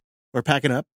We're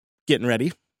packing up, getting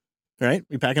ready. All right?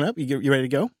 You packing up? You ready to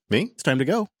go? Me? It's time to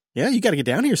go. Yeah, you got to get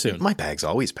down here soon. My bag's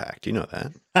always packed. You know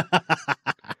that.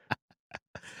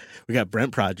 We got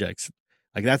Brent projects.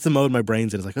 Like, that's the mode my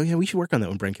brain's in. It's like, oh, yeah, we should work on that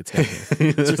when Brent gets down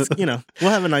here. It's just, we'll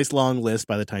have a nice long list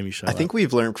by the time you show up. I think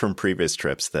we've learned from previous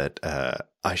trips that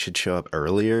I should show up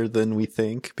earlier than we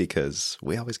think because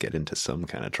we always get into some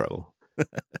kind of trouble.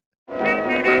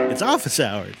 It's office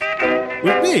hours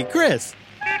with me, Chris.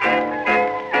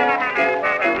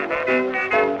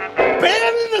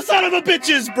 Ban the son of a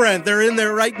bitches, Brent. They're in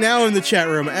there right now in the chat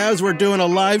room as we're doing a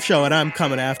live show, and I'm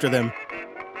coming after them.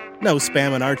 No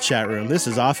spam in our chat room. This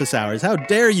is office hours. How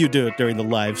dare you do it during the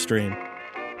live stream?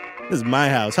 This is my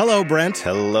house. Hello, Brent.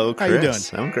 Hello, Chris. How you doing?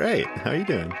 I'm great. How are you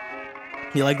doing?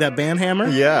 You like that band hammer?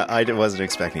 Yeah, I wasn't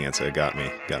expecting it, so it got me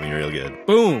real good.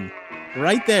 Boom.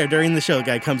 Right there during the show, the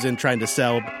guy comes in trying to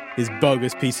sell his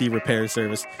bogus PC repair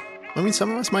service. I mean,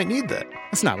 some of us might need that.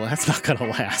 That's not going to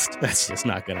last. That's just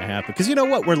not going to happen. Because you know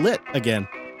what? We're lit again.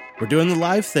 We're doing the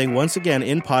live thing once again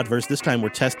in Podverse. This time we're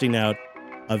testing out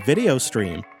a video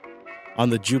stream on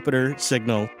the Jupiter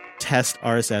Signal test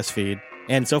RSS feed.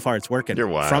 And so far it's working. You're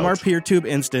wild. From our PeerTube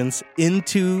instance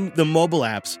into the mobile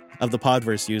apps of the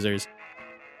Podverse users.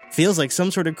 Feels like some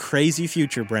sort of crazy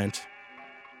future, Brent.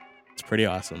 It's pretty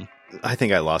awesome. I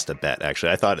think I lost a bet,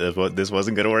 actually. I thought this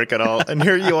wasn't going to work at all. And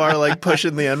here you are, like,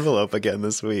 pushing the envelope again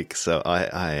this week. So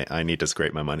I need to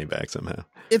scrape my money back somehow.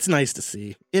 It's nice to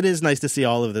see. It is nice to see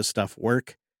all of this stuff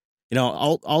work.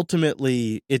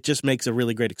 Ultimately, it just makes a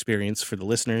really great experience for the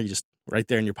listener. You just right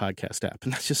there in your podcast app.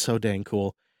 And that's just so dang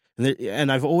cool. And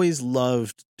I've always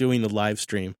loved doing the live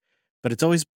stream, but it's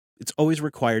always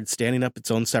required standing up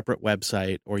its own separate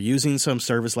website or using some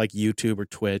service like YouTube or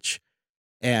Twitch.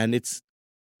 And it's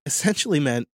essentially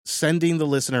meant sending the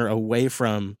listener away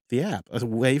from the app,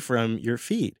 away from your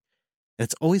feed. And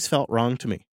it's always felt wrong to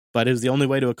me, but it was the only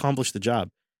way to accomplish the job.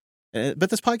 But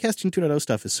this podcasting 2.0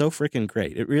 stuff is so freaking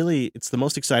great. It's the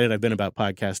most excited I've been about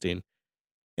podcasting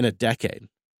in a decade.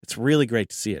 It's really great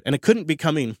to see it. And it couldn't be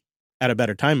coming at a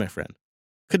better time, my friend.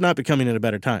 Could not be coming at a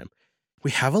better time. We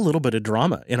have a little bit of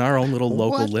drama in our own little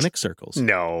local Linux circles.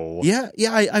 No. Yeah.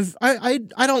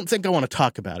 I don't think I want to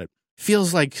talk about it.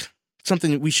 Feels like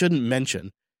something we shouldn't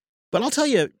mention. But I'll tell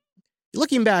you,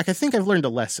 looking back, I think I've learned a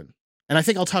lesson. And I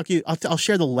think I'll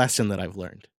share the lesson that I've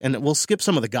learned. And we'll skip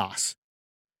some of the goss.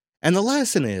 And the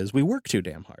lesson is we work too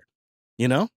damn hard.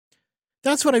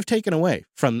 That's what I've taken away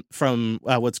from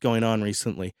what's going on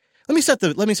recently. Let me set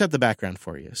the background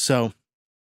for you. So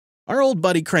our old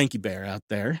buddy Cranky Bear out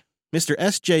there, Mr.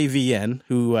 SJVN,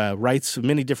 who writes for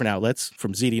many different outlets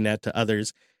from ZDNet to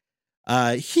others,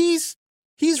 he's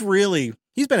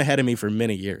been ahead of me for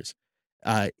many years.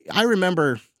 I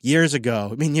remember years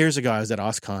ago I was at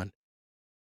OSCON,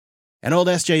 and old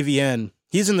SJVN,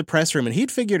 he's in the press room and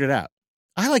he'd figured it out.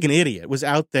 I, like an idiot, was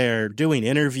out there doing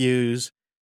interviews,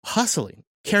 hustling,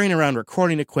 carrying around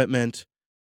recording equipment,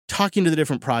 talking to the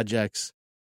different projects,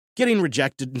 getting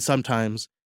rejected and sometimes,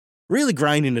 really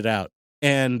grinding it out.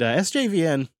 And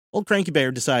SJVN, old Cranky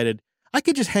Bear, decided I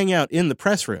could just hang out in the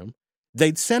press room.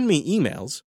 They'd send me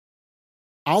emails.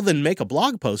 I'll then make a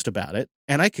blog post about it,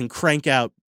 and I can crank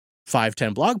out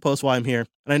 5-10 blog posts while I'm here,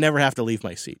 and I never have to leave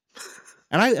my seat.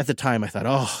 And at the time, I thought,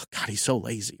 oh, God, he's so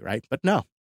lazy, right? But no.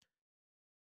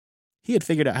 He had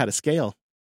figured out how to scale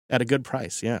at a good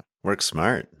price, yeah. Work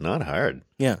smart, not hard.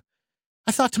 Yeah.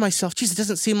 I thought to myself, geez, it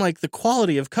doesn't seem like the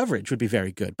quality of coverage would be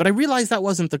very good. But I realized that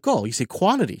wasn't the goal. You see,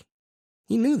 quantity.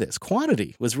 He knew this.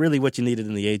 Quantity was really what you needed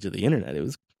in the age of the internet.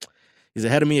 He's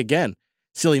ahead of me again.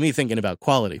 Silly me thinking about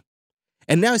quality.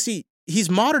 And now, see, he's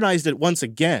modernized it once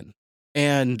again.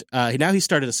 And now he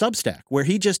started a Substack where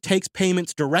he just takes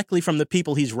payments directly from the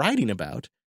people he's writing about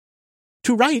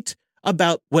to write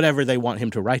about whatever they want him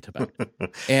to write about.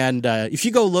 And if you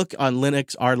go look on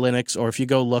Linux, R-Linux, or if you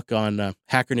go look on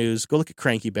Hacker News, go look at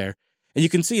Cranky Bear, and you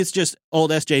can see it's just old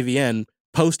SJVN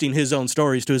posting his own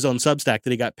stories to his own Substack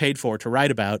that he got paid for to write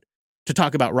about, to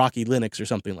talk about Rocky Linux or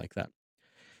something like that.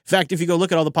 In fact, if you go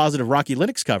look at all the positive Rocky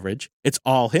Linux coverage, it's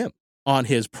all him on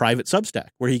his private Substack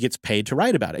where he gets paid to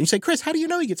write about it. And you say, Chris, how do you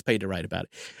know he gets paid to write about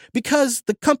it? Because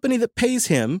the company that pays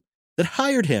him, that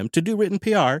hired him to do written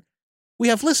PR, we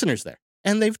have listeners there,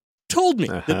 and they've told me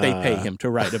that they pay him to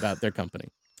write about their company.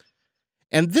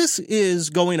 And this is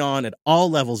going on at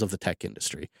all levels of the tech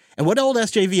industry. And what old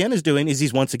SJVN is doing is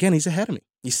he's ahead of me.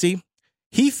 You see,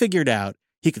 he figured out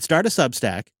he could start a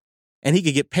Substack, and he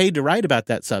could get paid to write about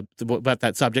that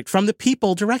subject from the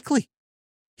people directly.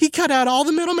 He cut out all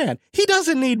the middleman. He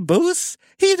doesn't need boosts.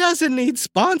 He doesn't need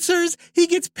sponsors. He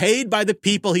gets paid by the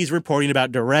people he's reporting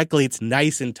about directly. It's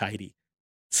nice and tidy.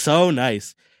 So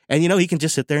nice. And, he can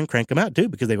just sit there and crank them out, too,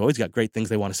 because they've always got great things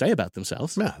they want to say about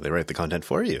themselves. Yeah, they write the content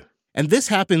for you. And this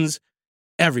happens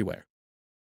everywhere.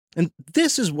 And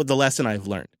this is what the lesson I've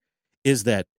learned, is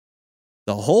that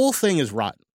the whole thing is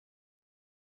rotten.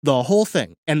 The whole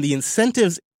thing. And the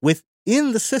incentives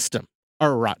within the system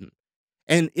are rotten.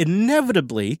 And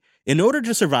inevitably, in order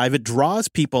to survive, it draws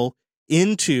people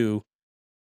into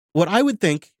what I would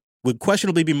think would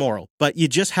questionably be moral, but you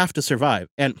just have to survive.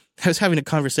 And I was having a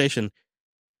conversation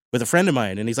with a friend of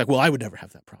mine, and he's like, well, I would never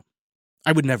have that problem.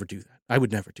 I would never do that. I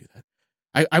would never do that.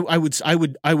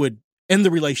 I would end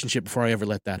the relationship before I ever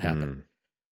let that happen.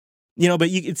 But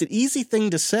it's an easy thing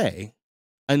to say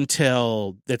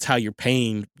until that's how you're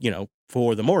paying,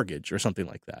 for the mortgage or something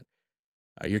like that.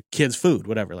 Your kids' food,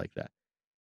 whatever like that.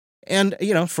 And,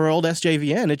 for old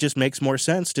SJVN, it just makes more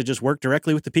sense to just work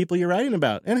directly with the people you're writing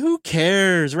about. And who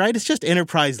cares, right? It's just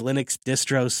enterprise Linux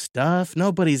distro stuff.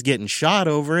 Nobody's getting shot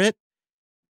over it.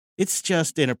 It's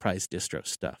just enterprise distro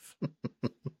stuff.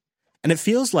 And it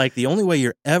feels like the only way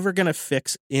you're ever going to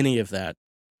fix any of that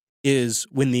is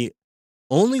when the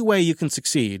only way you can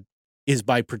succeed is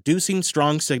by producing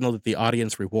strong signal that the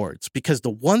audience rewards. Because the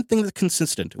one thing that's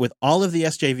consistent with all of the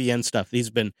SJVN stuff that he's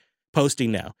been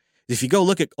posting now, if you go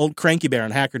look at old Cranky Bear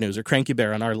on Hacker News or Cranky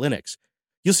Bear on our Linux,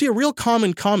 you'll see a real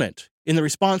common comment in the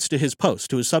response to his post,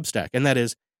 to his Substack, and that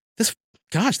is, this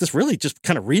really just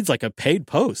kind of reads like a paid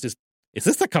post. Is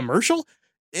this a commercial?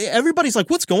 Everybody's like,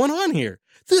 what's going on here?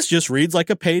 This just reads like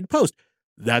a paid post.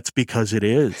 That's because it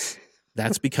is.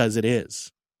 That's because it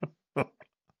is.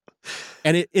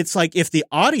 And it's like if the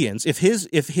audience, if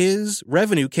his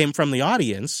revenue came from the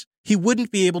audience, he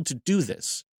wouldn't be able to do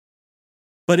this.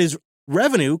 But his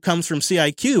revenue comes from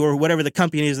CIQ or whatever the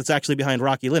company is that's actually behind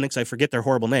Rocky Linux. I forget their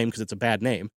horrible name because it's a bad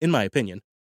name, in my opinion.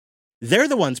 They're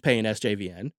the ones paying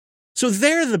SJVN. So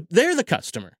they're the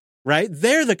customer, right?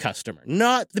 They're the customer,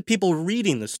 not the people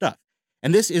reading the stuff.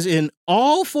 And this is in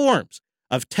all forms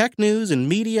of tech news and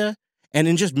media and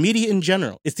in just media in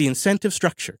general. It's the incentive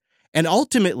structure. And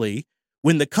ultimately,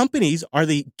 when the companies are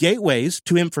the gateways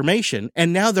to information,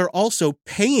 and now they're also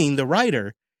paying the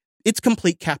writer, it's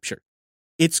complete capture.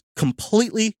 It's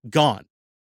completely gone.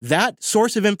 That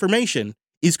source of information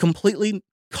is completely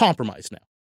compromised now.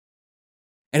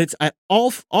 And it's at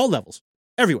all levels,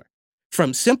 everywhere.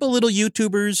 From simple little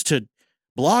YouTubers to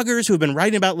bloggers who have been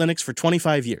writing about Linux for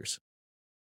 25 years.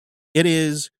 It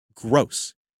is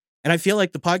gross. And I feel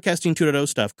like the Podcasting 2.0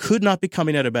 stuff could not be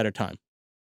coming at a better time.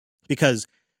 Because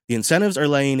the incentives are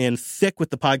laying in thick with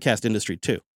the podcast industry,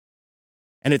 too.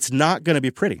 And it's not going to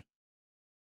be pretty.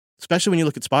 Especially when you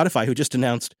look at Spotify, who just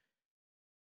announced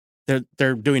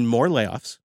they're doing more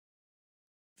layoffs.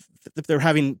 They're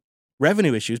having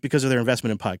revenue issues because of their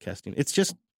investment in podcasting. It's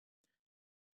just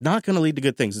not going to lead to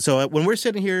good things. And so when we're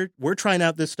sitting here, we're trying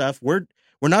out this stuff. We're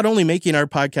not only making our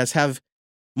podcasts have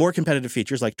more competitive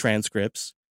features like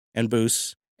transcripts and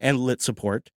boosts and lit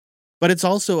support, but it's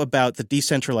also about the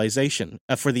decentralization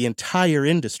for the entire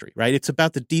industry, right? It's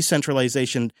about the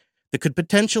decentralization that could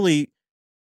potentially,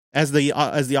 as the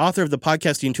author of the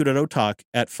Podcasting 2.0 talk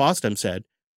at FOSDEM said,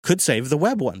 could save the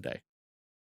web one day.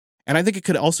 And I think it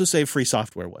could also save free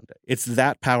software one day. It's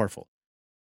that powerful.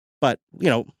 But,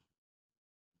 we'll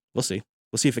see.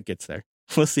 We'll see if it gets there.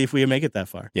 We'll see if we make it that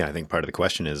far. Yeah, I think part of the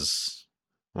question is,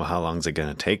 well, how long is it going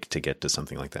to take to get to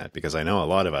something like that? Because I know a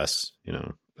lot of us,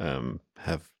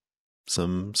 have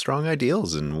some strong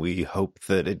ideals, and we hope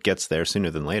that it gets there sooner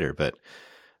than later. But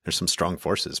there's some strong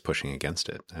forces pushing against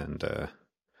it, and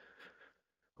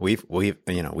we've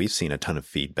seen a ton of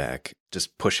feedback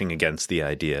just pushing against the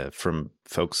idea from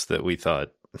folks that we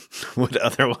thought would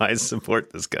otherwise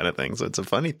support this kind of thing. So it's a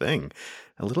funny thing,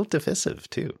 a little divisive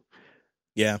too.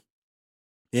 Yeah,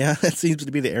 that seems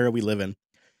to be the era we live in.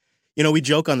 We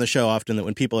joke on the show often that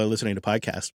when people are listening to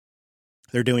podcasts,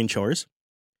 they're doing chores.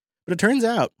 But it turns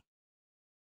out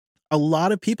a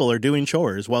lot of people are doing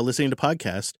chores while listening to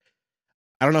podcasts.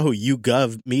 I don't know who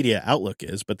YouGov Media Outlook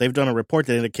is, but they've done a report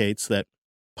that indicates that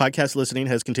podcast listening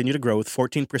has continued to grow, with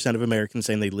 14% of Americans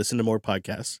saying they listen to more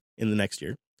podcasts in the next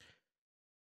year.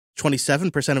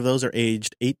 27% of those are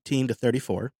aged 18 to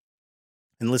 34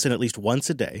 and listen at least once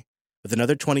a day, with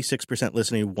another 26%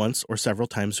 listening once or several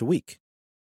times a week.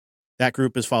 That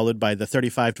group is followed by the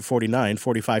 35 to 49,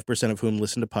 45% of whom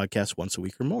listen to podcasts once a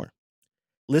week or more.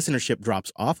 Listenership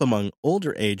drops off among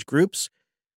older age groups,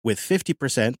 with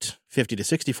 50%, 50 to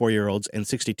 64-year-olds, and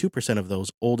 62% of those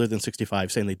older than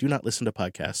 65 saying they do not listen to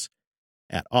podcasts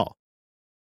at all.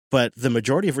 But the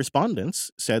majority of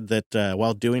respondents said that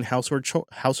while doing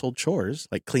household chores,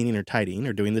 like cleaning or tidying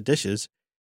or doing the dishes,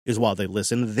 is while they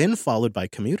listen, then followed by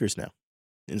commuters now.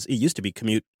 It used to be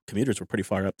commuters were pretty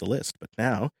far up the list, but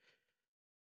now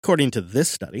According to this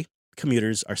study,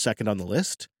 commuters are second on the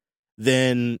list.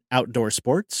 Then outdoor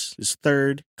sports is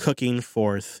third, cooking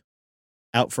fourth,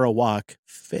 out for a walk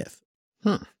fifth,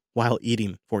 while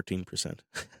eating 14%.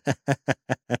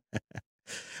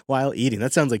 While eating,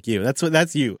 that sounds like you.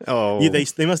 That's you. Oh,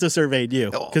 they must have surveyed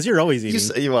you because you're always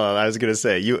eating. Well, I was going to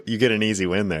say you get an easy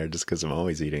win there just because I'm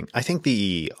always eating. I think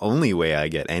the only way I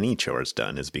get any chores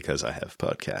done is because I have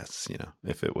podcasts. You know,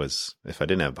 if I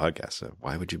didn't have podcasts,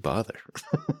 why would you bother?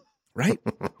 Right.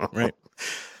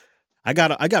 I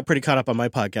got pretty caught up on my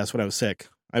podcast when I was sick.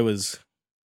 I was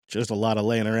just a lot of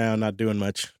laying around, not doing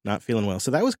much, not feeling well. So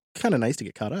that was kind of nice to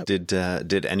get caught up.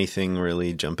 Did anything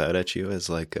really jump out at you as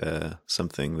like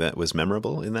something that was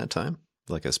memorable in that time?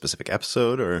 Like a specific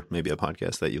episode or maybe a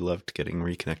podcast that you loved getting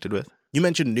reconnected with? You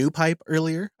mentioned NewPipe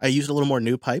earlier. I used a little more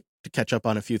NewPipe to catch up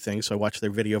on a few things. So I watched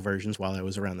their video versions while I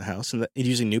was around the house. And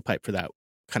using NewPipe for that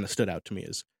kind of stood out to me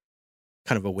as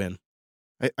kind of a win.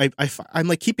 I'm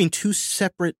like keeping two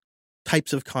separate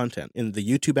types of content in the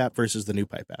YouTube app versus the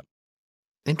NewPipe app.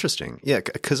 Interesting. Yeah,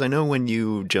 because I know when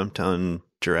you jumped on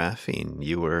Giraffing,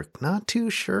 you were not too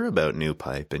sure about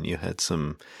NewPipe and you had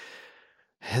some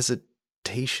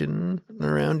hesitation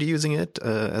around using it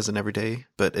as an everyday,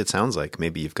 but it sounds like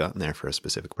maybe you've gotten there for a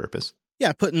specific purpose.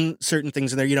 Yeah, putting certain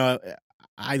things in there. You know,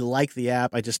 I like the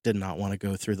app. I just did not want to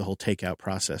go through the whole takeout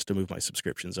process to move my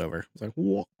subscriptions over. It's like,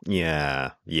 whoa.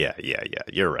 Yeah.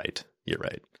 You're right.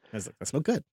 I was like, that's no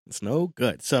good. It's no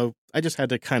good. So I just had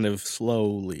to kind of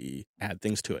slowly add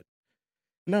things to it.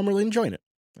 Now I'm really enjoying it.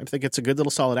 I think it's a good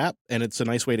little solid app, and it's a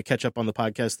nice way to catch up on the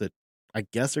podcasts that I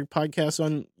guess are podcasts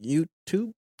on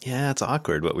YouTube. Yeah, it's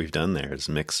awkward what we've done there is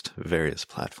mixed various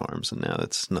platforms, and now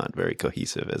it's not very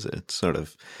cohesive, is it? It's sort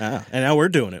of... And now we're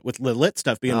doing it with the lit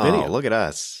stuff being video. Look at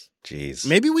us. Jeez.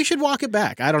 Maybe we should walk it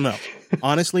back. I don't know.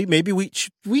 Honestly, maybe we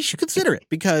should consider it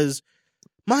because,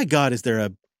 my God, is there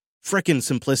a frickin'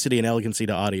 simplicity and elegancy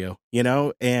to audio, you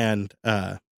know? And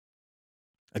a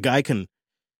guy can,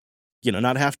 you know,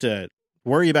 not have to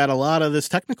worry about a lot of this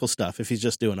technical stuff if he's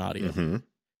just doing audio. Mm-hmm.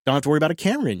 Don't have to worry about a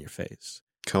camera in your face.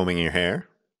 Combing your hair.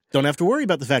 Don't have to worry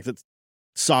about the fact that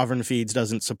Sovereign Feeds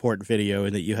doesn't support video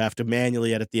and that you have to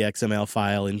manually edit the XML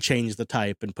file and change the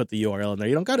type and put the URL in there.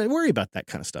 You don't got to worry about that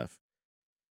kind of stuff.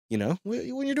 You know,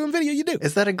 when you're doing video, you do.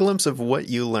 Is that a glimpse of what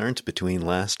you learned between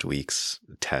last week's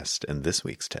test and this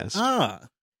week's test? Yeah,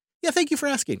 thank you for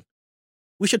asking.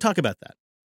 We should talk about that.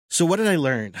 So what did I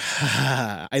learn?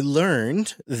 I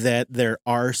learned that there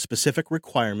are specific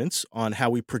requirements on how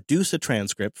we produce a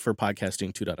transcript for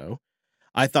Podcasting 2.0.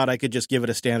 I thought I could just give it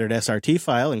a standard SRT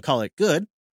file and call it good.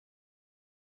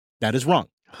 That is wrong.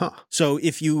 Huh. So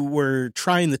if you were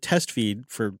trying the test feed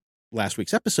for last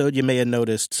week's episode, you may have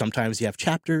noticed sometimes you have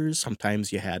chapters,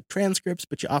 sometimes you had transcripts,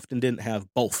 but you often didn't have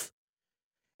both.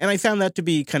 And I found that to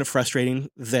be kind of frustrating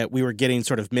that we were getting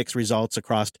sort of mixed results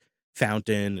across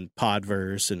Fountain and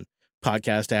Podverse and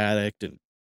Podcast Addict and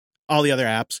all the other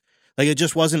apps. Like it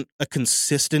just wasn't a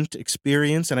consistent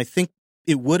experience. And I think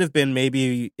it would have been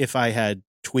maybe if I had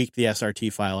tweaked the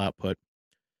SRT file output.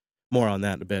 More on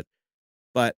that in a bit.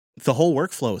 But the whole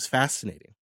workflow is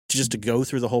fascinating. Just to go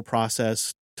through the whole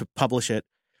process, to publish it.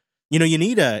 You know, you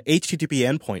need a HTTP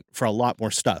endpoint for a lot more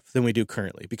stuff than we do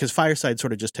currently because Fireside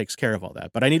sort of just takes care of all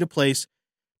that. But I need a place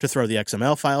to throw the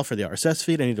XML file for the RSS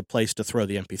feed. I need a place to throw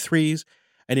the MP3s.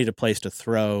 I need a place to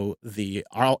throw the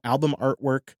album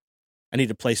artwork. I need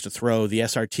a place to throw the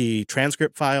SRT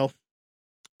transcript file.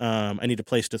 I need a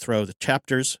place to throw the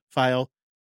chapters file.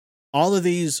 All of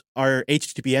these are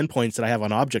HTTP endpoints that I have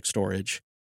on object storage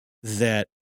that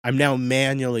I'm now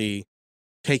manually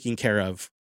taking care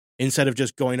of instead of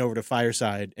just going over to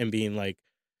Fireside and being like,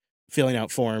 filling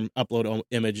out form, upload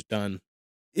image, done.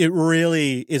 It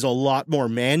really is a lot more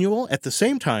manual. At the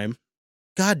same time,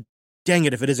 God dang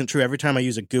it if it isn't true. Every time I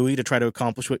use a GUI to try to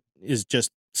accomplish what is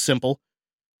just simple,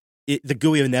 the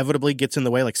GUI inevitably gets in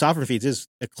the way. Like Sovereign Feeds is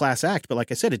a class act, but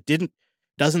like I said,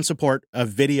 doesn't support a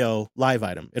video live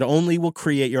item. It only will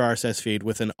create your RSS feed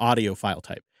with an audio file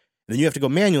type. And then you have to go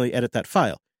manually edit that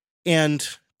file. And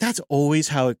that's always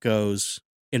how it goes,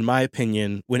 in my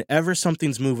opinion, whenever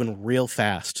something's moving real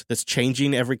fast, that's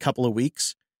changing every couple of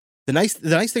weeks. The nice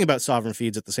thing about Sovereign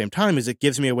Feeds at the same time is it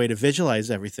gives me a way to visualize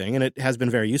everything, and it has been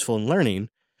very useful in learning.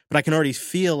 But I can already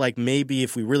feel like maybe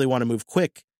if we really want to move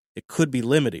quick, it could be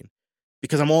limiting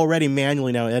because I'm already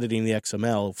manually now editing the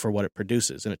XML for what it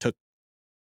produces, and it took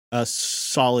a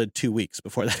solid 2 weeks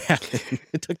before that happened.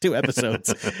 It took 2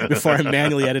 episodes before I'm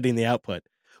manually editing the output.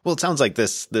 Well, it sounds like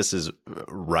this is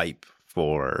ripe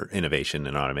for innovation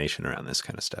and automation around this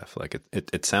kind of stuff. Like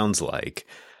it sounds like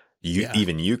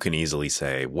even you can easily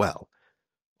say, well,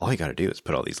 all you got to do is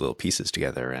put all these little pieces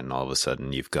together, and all of a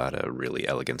sudden you've got a really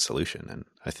elegant solution. And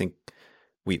I think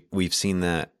we've seen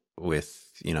that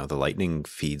with, you know, the Lightning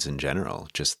feeds in general,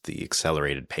 just the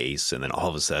accelerated pace, and then all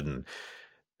of a sudden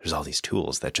there's all these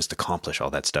tools that just accomplish all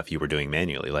that stuff you were doing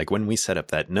manually. Like when we set up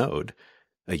that node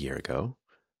a year ago,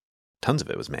 tons of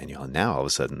it was manual, and now all of a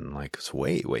sudden, like, it's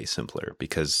way, way simpler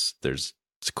because there's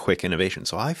quick innovation.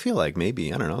 So I feel like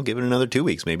maybe, I don't know, give it another 2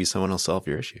 weeks, maybe someone will solve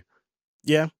your issue.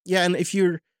 Yeah. And if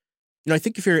you're, you know, I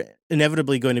think if you're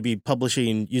inevitably going to be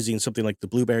publishing using something like the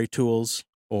Blueberry tools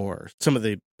or some of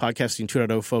the podcasting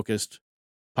 2.0 focused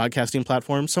podcasting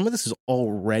platforms, some of this is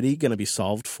already going to be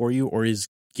solved for you or is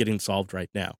getting solved right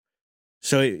now.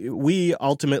 So we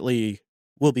ultimately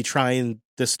will be trying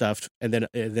this stuff. And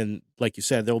then, like you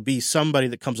said, there'll be somebody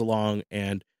that comes along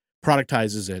and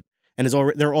productizes it and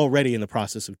they're already in the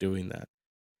process of doing that.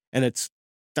 And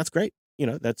that's great. You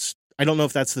know, I don't know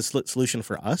if that's the solution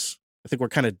for us. I think we're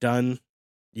kind of done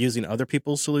using other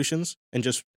people's solutions and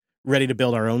just ready to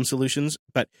build our own solutions.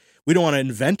 But we don't want to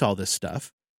invent all this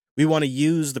stuff. We want to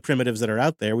use the primitives that are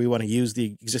out there. We want to use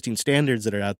the existing standards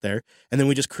that are out there. And then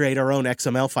we just create our own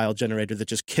XML file generator that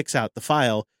just kicks out the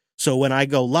file. So when I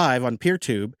go live on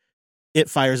PeerTube, it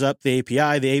fires up the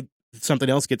API. Something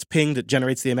else gets pinged. It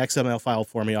generates the XML file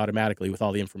for me automatically with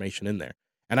all the information in there.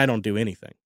 And I don't do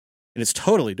anything. And it's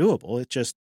totally doable. It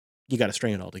just, you got to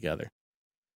string it all together.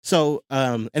 So,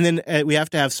 and then we have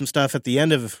to have some stuff at the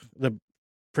end of the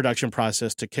production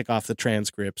process to kick off the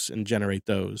transcripts and generate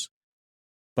those.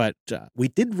 But we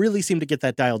did really seem to get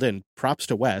that dialed in. Props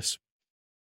to Wes.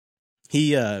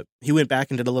 He went back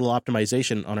and did a little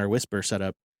optimization on our Whisper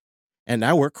setup, and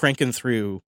now we're cranking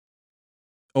through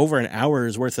over an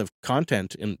hour's worth of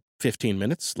content in 15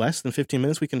 minutes, less than 15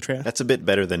 minutes. We can try. That's a bit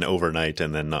better than overnight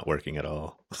and then not working at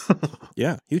all.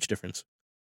 Yeah, huge difference.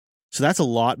 So that's a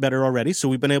lot better already. So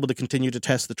we've been able to continue to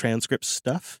test the transcript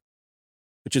stuff,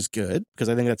 which is good because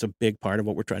I think that's a big part of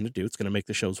what we're trying to do. It's going to make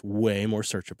the shows way more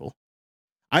searchable.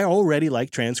 I already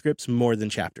like transcripts more than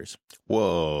chapters.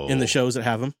 Whoa. In the shows that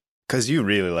have them. Because you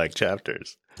really like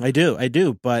chapters. I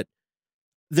do. But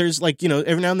there's like, you know,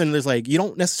 every now and then there's like, you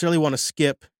don't necessarily want to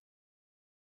skip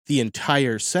the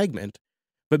entire segment,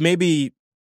 but maybe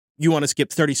you want to skip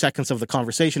 30 seconds of the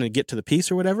conversation and get to the piece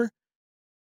or whatever.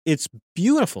 It's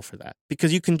beautiful for that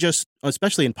because you can just,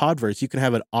 especially in Podverse, you can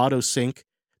have it auto sync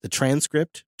the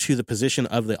transcript to the position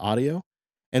of the audio.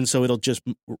 And so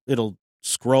it'll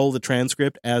scroll the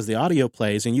transcript as the audio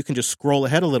plays, and you can just scroll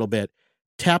ahead a little bit,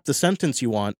 tap the sentence you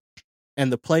want,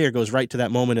 and the player goes right to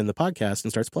that moment in the podcast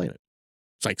and starts playing it.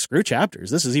 It's like, screw chapters.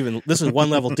 This is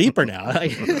one level deeper now.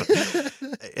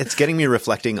 It's getting me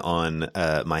reflecting on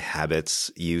my habits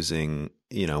using,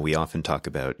 you know, we often talk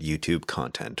about YouTube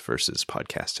content versus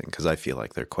podcasting because I feel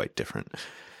like they're quite different.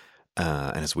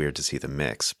 And it's weird to see the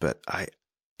mix, but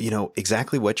you know,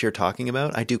 exactly what you're talking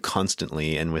about, I do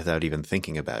constantly and without even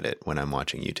thinking about it when I'm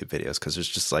watching YouTube videos because it's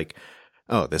just like,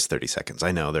 oh, this 30 seconds.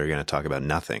 I know they're going to talk about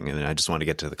nothing and I just want to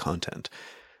get to the content.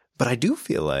 But I do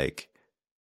feel like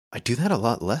I do that a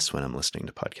lot less when I'm listening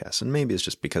to podcasts. And maybe it's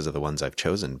just because of the ones I've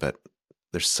chosen, but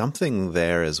there's something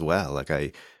there as well.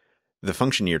 Like the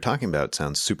function you're talking about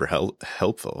sounds super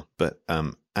helpful, but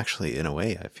actually in a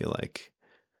way I feel like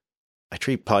I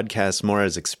treat podcasts more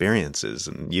as experiences,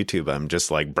 and YouTube, I'm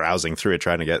just like browsing through it,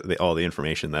 trying to get all the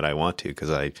information that I want to, because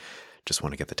I just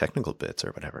want to get the technical bits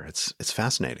or whatever. It's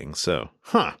fascinating. So,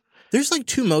 There's like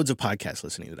two modes of podcast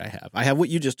listening that I have. I have what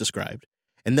you just described,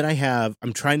 and then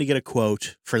I'm trying to get a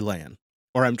quote for LAN,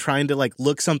 or I'm trying to like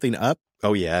look something up.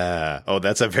 Oh yeah. Oh,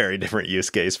 that's a very different use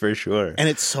case for sure. And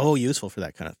it's so useful for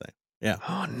that kind of thing. Yeah.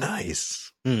 Oh,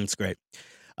 nice. It's great.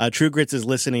 True Grits is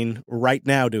listening right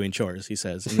now doing chores, he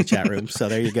says in the chat room. So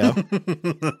there you go.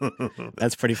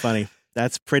 That's pretty funny.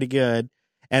 That's pretty good.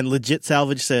 And Legit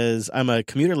Salvage says, I'm a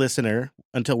commuter listener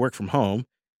until work from home.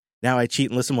 Now I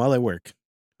cheat and listen while I work.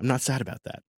 I'm not sad about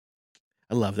that.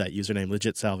 I love that username.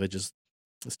 Legit Salvage is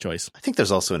his choice. I think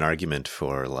there's also an argument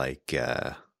for like,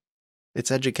 it's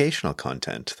educational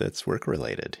content that's work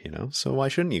related, you know? So why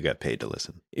shouldn't you get paid to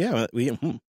listen? Yeah.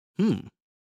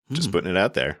 Just putting it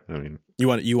out there. I mean, you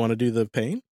want to do the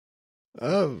paying?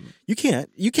 Oh, you can't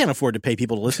afford to pay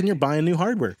people to listen. You're buying new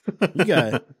hardware.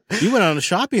 You went on a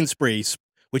shopping spree,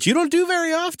 which you don't do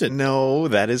very often. No,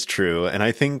 that is true. And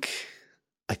I think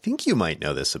you might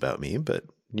know this about me, but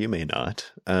you may not.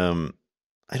 I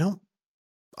don't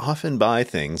often buy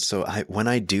things. So when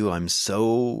I do, I'm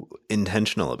so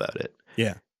intentional about it.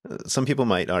 Yeah. Some people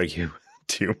might argue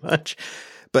too much,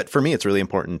 but for me, it's really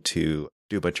important to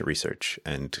do a bunch of research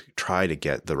and try to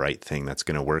get the right thing that's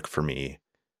going to work for me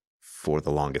for the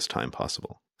longest time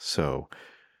possible. So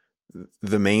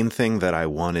the main thing that I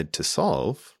wanted to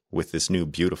solve with this new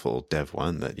beautiful Dev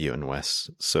 1 that you and Wes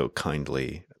so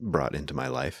kindly brought into my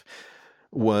life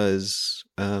was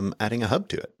adding a hub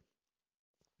to it.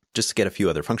 Just to get a few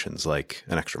other functions like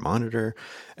an extra monitor,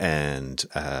 and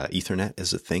Ethernet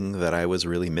is a thing that I was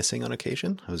really missing on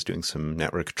occasion. I was doing some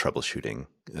network troubleshooting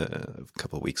a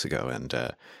couple of weeks ago, and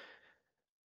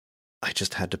I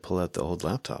just had to pull out the old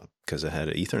laptop because it had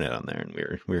Ethernet on there, and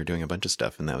we were doing a bunch of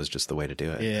stuff, and that was just the way to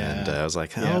do it. Yeah. And I was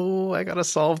like, I got to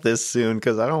solve this soon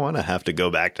because I don't want to have to go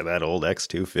back to that old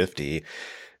X250,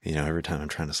 every time I'm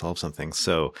trying to solve something.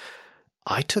 So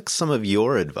I took some of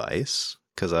your advice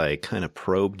because I kind of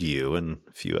probed you and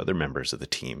a few other members of the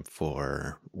team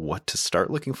for what to start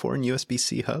looking for in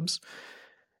USB-C hubs.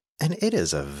 And it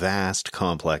is a vast,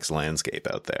 complex landscape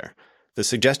out there. The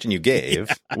suggestion you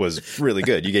gave was really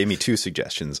good. You gave me 2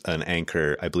 suggestions, an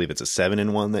Anker, I believe it's a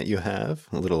 7-in-1 that you have,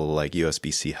 a little like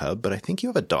USB-C hub, but I think you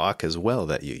have a dock as well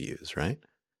that you use, right?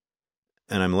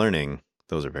 And I'm learning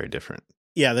those are very different.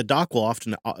 Yeah, the dock will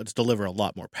often deliver a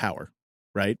lot more power,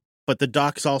 right? But the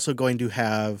dock's also going to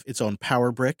have its own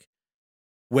power brick,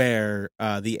 where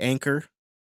the Anker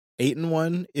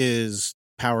 8-in-1 is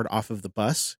powered off of the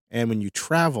bus. And when you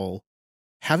travel,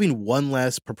 having one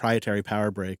less proprietary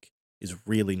power brick is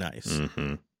really nice.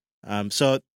 Mm-hmm.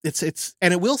 So it's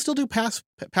and it will still do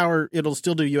power. It'll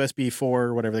still do USB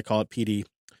 4, whatever they call it, PD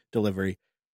delivery.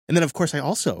 And then, of course, I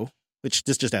also, which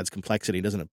this just adds complexity,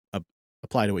 doesn't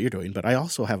apply to what you're doing, but I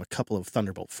also have a couple of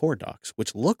Thunderbolt 4 docks,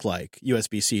 which look like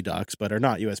USB-C docks, but are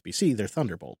not USB-C. They're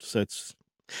Thunderbolt. So it's...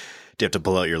 Do you have to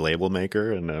pull out your label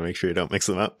maker and make sure you don't mix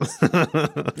them up?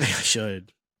 I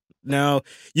should. No,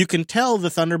 you can tell the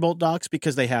Thunderbolt docks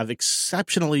because they have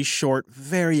exceptionally short,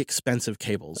 very expensive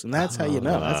cables, and that's how you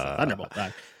know that's a Thunderbolt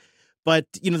dock. But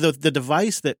the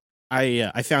device that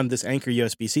I found this Anker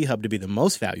USB-C hub to be the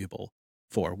most valuable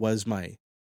for was my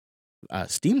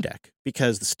Steam Deck,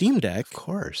 because the Steam Deck, of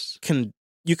course,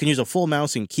 you can use a full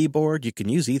mouse and keyboard. You can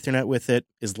use Ethernet with it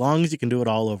as long as you can do it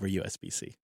all over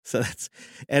USB-C. So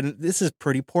and this is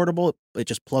pretty portable. It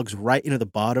just plugs right into the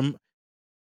bottom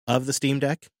of the Steam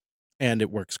Deck. And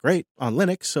it works great on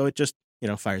Linux, so it just,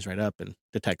 fires right up and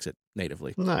detects it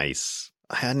natively. Nice.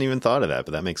 I hadn't even thought of that,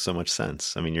 but that makes so much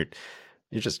sense. I mean, you're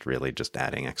just really just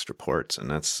adding extra ports, and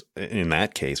that's, in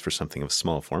that case, for something of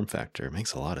small form factor, it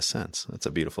makes a lot of sense. That's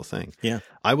a beautiful thing. Yeah.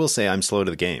 I will say I'm slow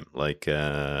to the game. Like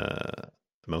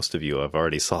most of you have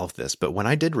already solved this, but when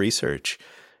I did research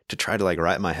to try to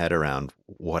wrap my head around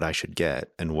what I should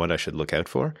get and what I should look out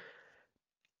for,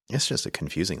 it's just a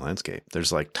confusing landscape.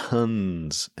 There's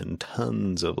tons and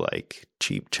tons of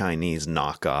cheap Chinese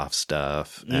knockoff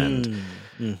stuff and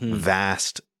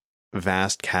vast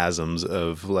chasms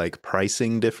of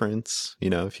pricing difference.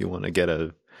 If you want to get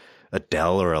a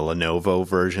Dell or a Lenovo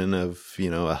version of,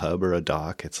 a hub or a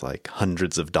dock, it's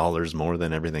hundreds of dollars more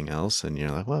than everything else. And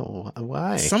you're like, well,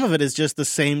 why? Some of it is just the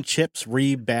same chips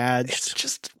rebadged. It's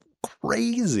just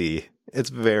crazy. It's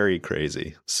very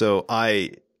crazy. So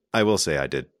I will say I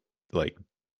did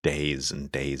days and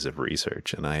days of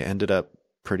research, and I ended up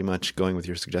pretty much going with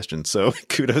your suggestion. So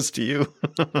kudos to you.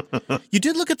 You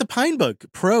did look at the Pinebook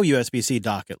Pro USB-C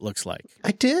dock, it looks like.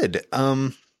 I did.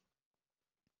 I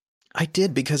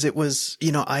did because it was,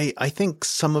 I think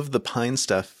some of the Pine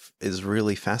stuff is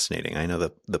really fascinating. I know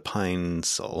that the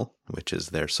Pinesul, which is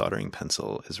their soldering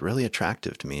pencil, is really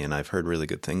attractive to me, and I've heard really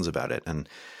good things about it. And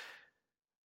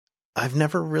I've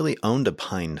never really owned a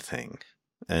Pine thing.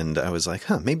 And I was like,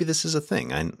 maybe this is a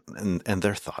thing. And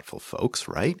they're thoughtful folks,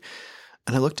 right?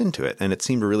 And I looked into it, and it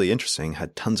seemed really interesting,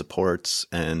 had tons of ports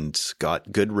and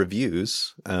got good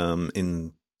reviews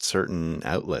in certain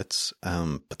outlets.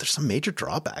 But there's some major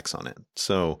drawbacks on it.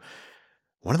 So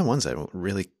one of the ones that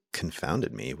really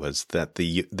confounded me was that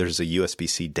there's a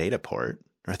USB-C data port,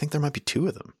 or I think there might be 2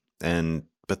 of them,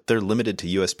 but they're limited to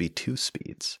USB 2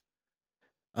 speeds.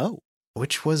 Oh.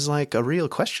 Which was a real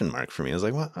question mark for me. I was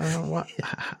like,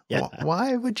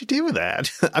 why would you do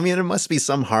that? I mean, it must be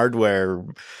some hardware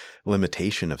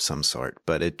limitation of some sort,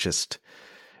 but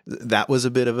that was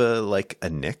a bit of a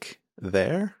nick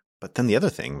there. But then the other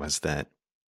thing was that,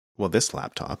 this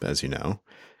laptop, as you know,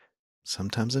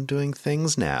 sometimes I'm doing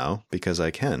things now because I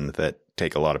can that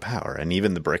take a lot of power. And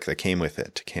even the brick that came with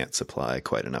it can't supply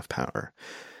quite enough power.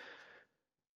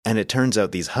 And it turns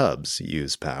out these hubs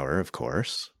use power, of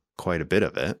course. Quite a bit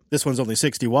of it. This one's only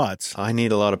 60 watts. I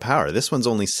need a lot of power. This one's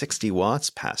only 60 watts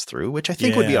pass through, which I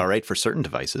think would be all right for certain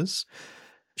devices.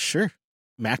 Sure.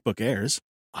 MacBook Airs.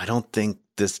 I don't think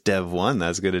this Dev 1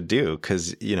 that's going to do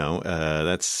because,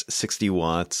 that's 60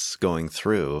 watts going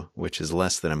through, which is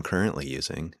less than I'm currently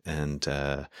using. And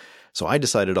So I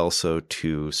decided also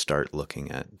to start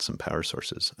looking at some power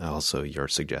sources. Also, your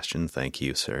suggestion. Thank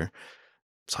you, sir.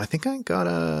 So I think I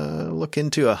gotta look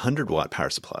into 100-watt power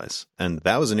supplies. And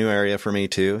that was a new area for me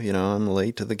too. I'm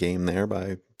late to the game there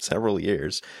by several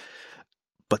years.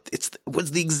 But it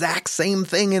was the exact same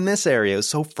thing in this area. It was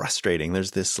so frustrating.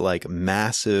 There's this like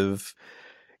massive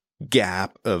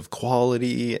gap of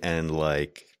quality, and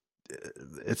like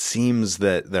it seems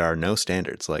that there are no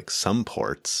standards. Like some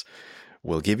ports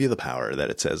will give you the power that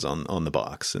it says on the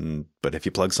box, but if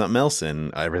you plug something else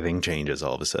in, everything changes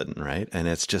all of a sudden, right? And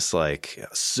it's just like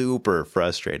super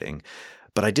frustrating.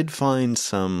 But I did find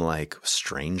some like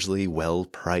strangely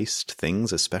well-priced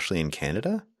things, especially in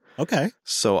Canada. Okay.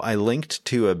 So I linked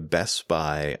to a Best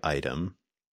Buy item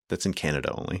that's in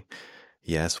Canada only.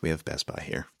 Yes, we have Best Buy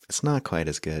here. It's not quite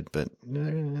as good, but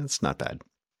it's not bad.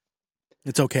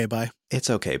 It's okay, Buy. It's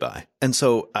okay, Buy. And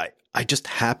so I just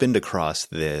happened across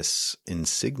this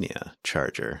Insignia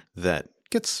charger that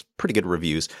gets pretty good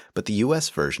reviews, but the US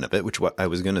version of it, which I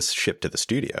was going to ship to the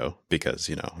studio because,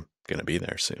 I'm going to be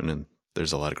there soon and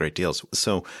there's a lot of great deals.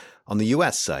 So on the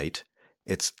US site,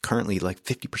 it's currently like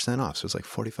 50% off. So it's like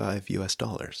 $45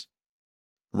 US.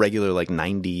 Regular like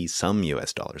 90 some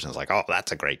US dollars. And I was like, oh,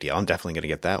 that's a great deal. I'm definitely going to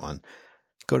get that one.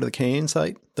 Go to the Canadian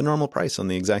site. The normal price on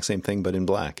the exact same thing, but in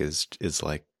black is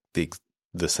like the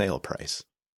sale price,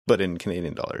 but in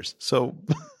Canadian dollars. So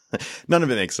none of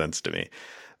it makes sense to me.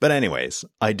 But anyways,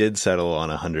 I did settle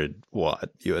on a 100-watt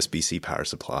USB-C power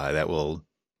supply that will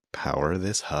power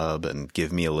this hub and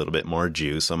give me a little bit more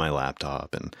juice on my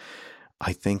laptop. And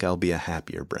I think I'll be a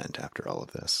happier Brent after all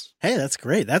of this. Hey, that's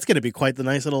great. That's going to be quite the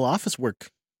nice little office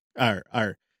work. I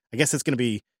guess it's going to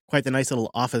be quite the nice little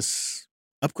office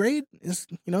upgrade, is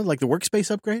like the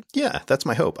workspace upgrade. Yeah, that's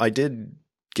my hope. I did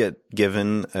get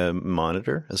given a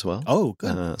monitor as well. Oh,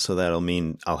 good. So that'll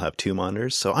mean I'll have 2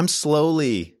 monitors. So I'm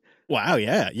slowly. Wow,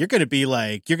 yeah. You're going to be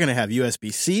like, you're going to have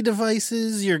USB-C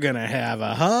devices. You're going to have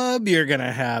a hub. You're going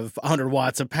to have 100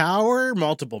 watts of power,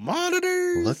 multiple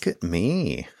monitors. Look at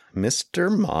me,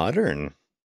 Mr. Modern.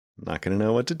 I'm not going to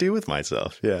know what to do with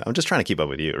myself. Yeah, I'm just trying to keep up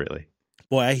with you, really.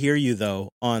 Boy, I hear you,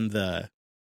 though, on the,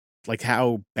 like,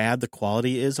 how bad the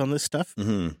quality is on this stuff.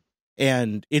 Mm-hmm.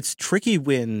 And it's tricky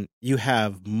when you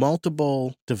have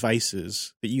multiple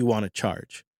devices that you want to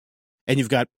charge and you've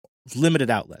got limited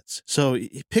outlets. So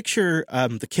picture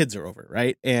the kids are over,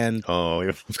 right? And oh,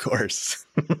 of course.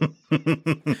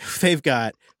 They've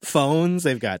got phones,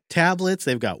 they've got tablets,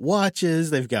 they've got watches,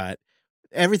 they've got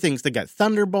everything's. They got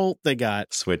Thunderbolt, they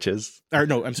got switches. Or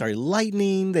no, I'm sorry,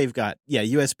 Lightning. They've got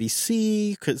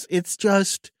USB-C, because it's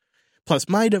just plus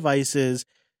my devices.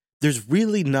 There's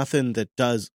really nothing that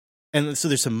does. And so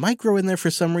there's some micro in there for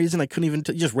some reason. I couldn't even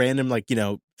just random, like,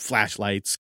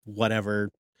 flashlights, whatever,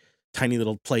 tiny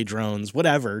little play drones,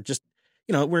 whatever. Just,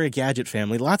 we're a gadget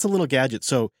family, lots of little gadgets.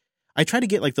 So I try to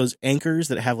get like those Anchors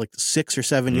that have like 6 or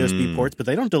 7 USB ports, but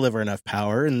they don't deliver enough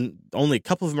power. And only a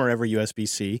couple of them are ever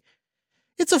USB-C.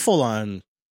 It's a full on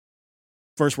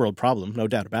first world problem, no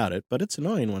doubt about it, but it's an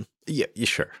annoying one. Yeah,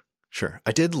 sure.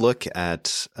 I did look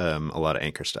at a lot of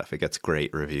Anchor stuff. It gets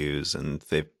great reviews, and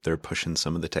they're pushing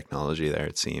some of the technology there,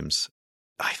 it seems.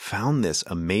 I found this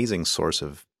amazing source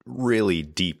of really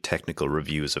deep technical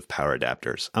reviews of power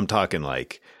adapters. I'm talking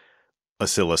like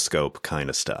oscilloscope kind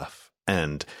of stuff.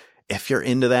 And if you're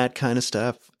into that kind of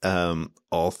stuff,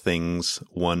 All Things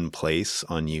One Place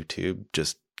on YouTube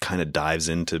just kind of dives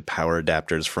into power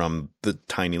adapters from the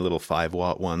tiny little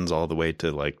 5-watt ones all the way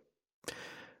to like,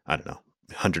 I don't know,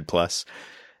 100 plus.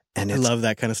 And I love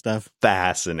that kind of stuff.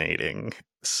 Fascinating,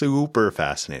 super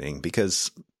fascinating,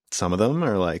 because some of them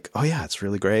are like, oh yeah, it's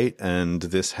really great. And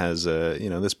this has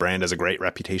this brand has a great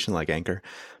reputation like Anchor.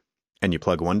 And you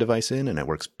plug one device in and it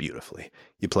works beautifully.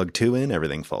 You plug 2 in,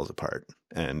 everything falls apart.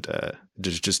 And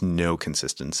there's just no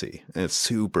consistency. And it's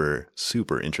super,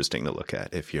 super interesting to look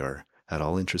at if you're at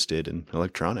all interested in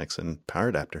electronics and power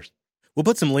adapters. We'll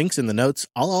put some links in the notes.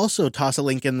 I'll also toss a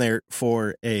link in there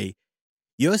for a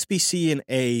USB-C and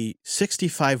a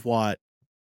 65-watt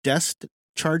desk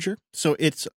charger. So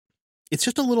it's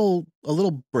just a little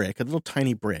brick, a little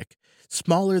tiny brick,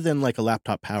 smaller than like a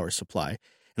laptop power supply.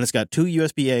 And it's got 2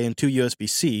 USB-A and 2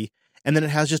 USB-C. And then it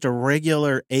has just a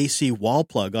regular AC wall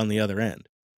plug on the other end.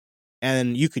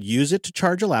 And you could use it to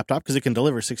charge a laptop because it can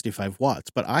deliver 65 watts.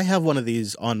 But I have one of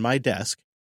these on my desk,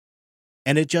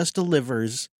 and it just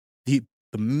delivers the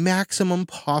maximum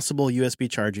possible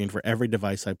USB charging for every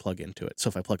device I plug into it. So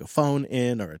if I plug a phone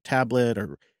in or a tablet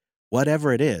or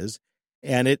whatever it is,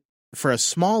 and it for a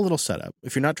small little setup,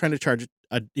 if you're not trying to charge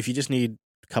it, if you just need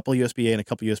a couple USB-A and a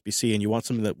couple USB-C and you want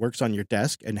something that works on your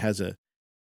desk and has a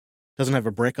Doesn't have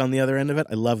a brick on the other end of it.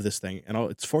 I love this thing. And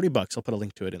it's $40. I'll put a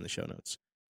link to it in the show notes.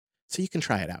 So you can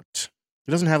try it out.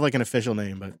 It doesn't have like an official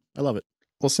name, but I love it.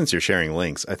 Well, since you're sharing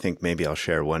links, I think maybe I'll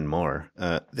share one more.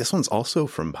 This one's also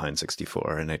from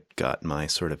Pine64, and it got my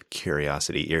sort of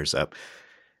curiosity ears up.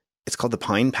 It's called the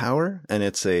Pine Power, and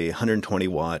it's a 120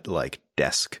 watt like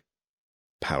desk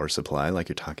power supply like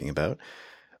you're talking about.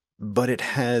 But it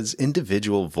has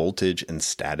individual voltage and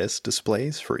status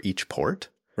displays for each port.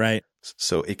 Right.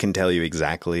 So it can tell you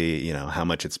exactly, how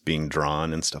much it's being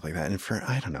drawn and stuff like that. And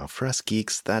for us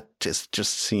geeks, that just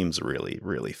seems really,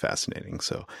 really fascinating.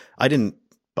 So I didn't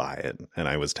buy it, and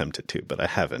I was tempted to, but I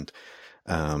haven't.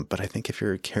 But I think if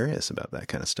you're curious about that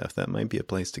kind of stuff, that might be a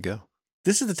place to go.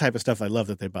 This is the type of stuff I love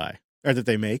that they buy, or that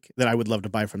they make, that I would love to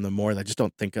buy from them more. I just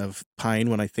don't think of Pine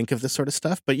when I think of this sort of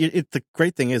stuff. But the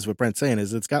great thing is, what Brent's saying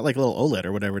is, it's got like a little OLED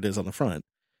or whatever it is on the front.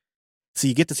 So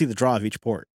you get to see the draw of each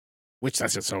port, which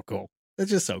that's just so cool. That's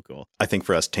just so cool. I think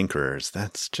for us tinkerers,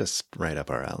 that's just right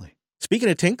up our alley. Speaking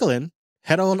of tinkling,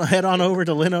 head on over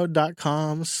to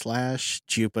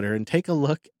linode.com/Jupiter and take a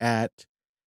look at,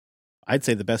 I'd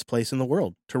say, the best place in the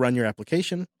world to run your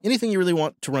application. Anything you really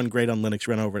want to run great on Linux,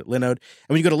 run over at Linode. And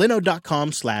when you go to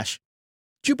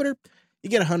linode.com/Jupiter, you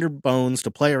get 100 bones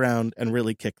to play around and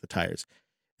really kick the tires.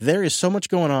 There is so much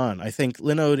going on. I think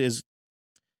Linode it's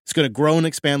going to grow and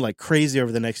expand like crazy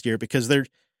over the next year, because they're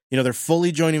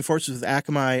fully joining forces with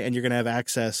Akamai, and you're going to have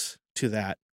access to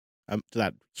that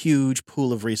huge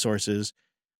pool of resources,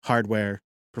 hardware,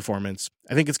 performance.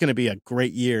 I think it's going to be a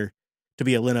great year to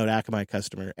be a Linode Akamai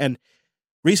customer. And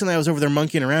recently I was over there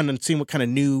monkeying around and seeing what kind of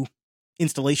new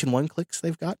installation one-clicks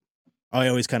they've got. I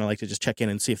always kind of like to just check in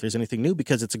and see if there's anything new,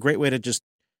 because it's a great way to just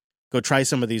go try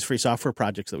some of these free software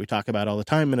projects that we talk about all the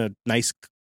time in a nice,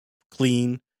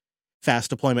 clean, fast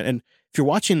deployment. And if you're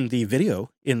watching the video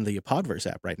in the Podverse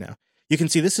app right now, you can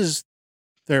see this is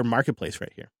their marketplace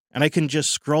right here. And I can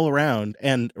just scroll around,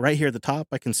 and right here at the top,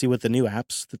 I can see what the new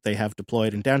apps that they have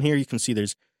deployed. And down here, you can see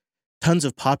there's tons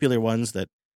of popular ones that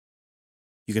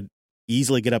you could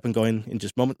easily get up and going in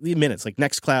just minutes, like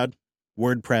Nextcloud,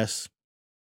 WordPress,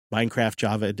 Minecraft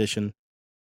Java Edition.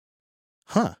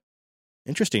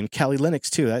 Interesting. Kali Linux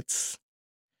too. That's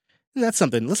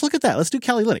something. Let's look at that. Let's do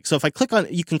Kali Linux. So if I click on,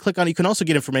 you can also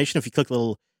get information. If you click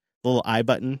the little I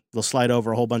button, they'll slide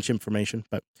over a whole bunch of information.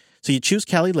 So you choose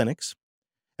Kali Linux,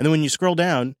 and then when you scroll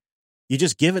down, you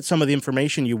just give it some of the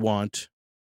information you want.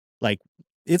 Like,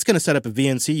 it's going to set up a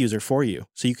VNC user for you,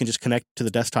 so you can just connect to the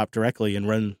desktop directly and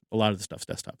run a lot of the stuff's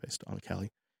desktop based on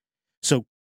Kali. So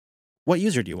what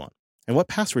user do you want, and what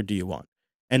password do you want?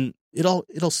 And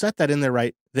it'll set that in there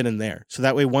right then and there. So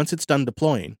that way, once it's done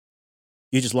deploying,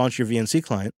 you just launch your VNC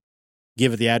client,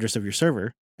 give it the address of your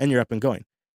server, and you're up and going.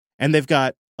 And they've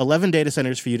got 11 data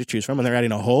centers for you to choose from, and they're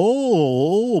adding a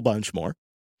whole bunch more.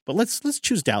 But let's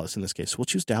choose Dallas in this case. We'll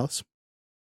choose Dallas.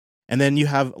 And then you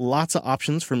have lots of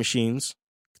options for machines.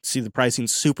 See, the pricing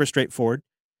super straightforward.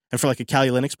 And for like a Kali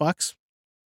Linux box,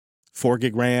 4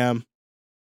 gig RAM,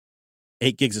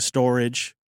 8 gigs of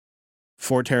storage,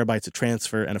 4 terabytes of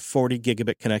transfer, and a 40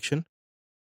 gigabit connection.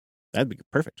 That'd be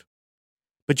perfect.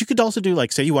 But you could also do,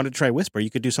 like, say you wanted to try Whisper, you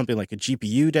could do something like a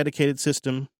GPU dedicated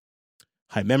system,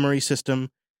 high memory system.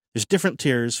 There's different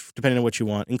tiers depending on what you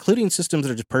want, including systems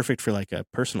that are just perfect for like a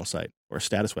personal site or a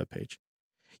status web page.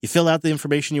 You fill out the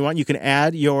information you want. You can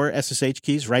add your SSH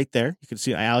keys right there. You can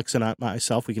see Alex and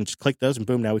myself. We can just click those, and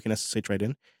boom, now we can SSH right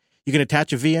in. You can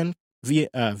attach a VLAN,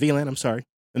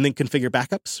 and then configure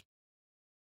backups,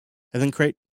 and then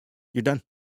you're done.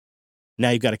 Now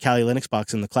you've got a Kali Linux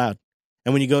box in the cloud.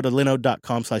 And when you go to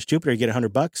linode.com/Jupiter, you get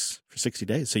 $100 for 60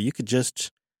 days. So you could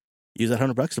just use that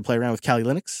 $100 to play around with Kali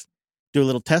Linux, do a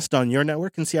little test on your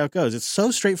network, and see how it goes. It's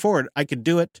so straightforward. I could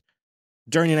do it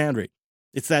during an Android.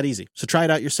 It's that easy. So try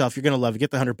it out yourself. You're going to love it. Get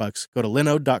the $100. Go to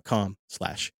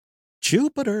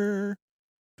linode.com/Jupiter.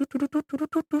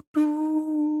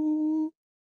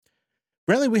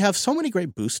 Bradley, we have so many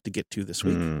great boosts to get to this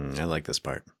week. I like this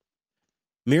part.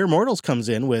 Mere Mortals comes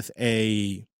in with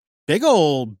a big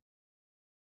old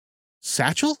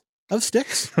satchel of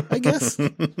sticks, I guess.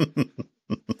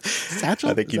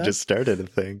 Satchel? I think you just started a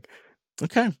thing.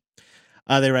 Okay.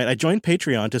 They write, I joined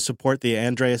Patreon to support the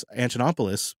Andreas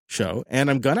Antonopoulos show, and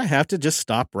I'm going to have to just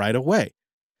stop right away.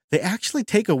 They actually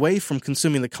take away from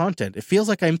consuming the content. It feels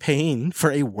like I'm paying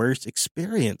for a worse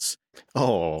experience.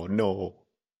 Oh, no.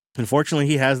 Unfortunately,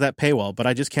 he has that paywall, but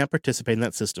I just can't participate in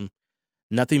that system.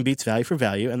 Nothing beats value for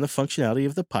value and the functionality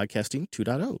of the podcasting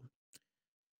 2.0.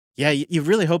 Yeah, you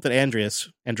really hope that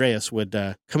Andreas would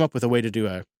come up with a way to do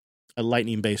a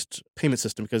Lightning-based payment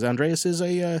system, because Andreas is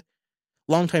a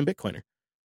longtime Bitcoiner.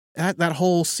 That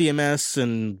whole CMS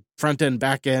and front end,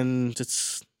 back end.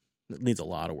 It needs a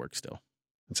lot of work still.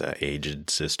 It's an aged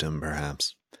system,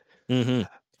 perhaps. Mm-hmm.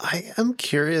 I am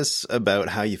curious about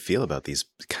how you feel about these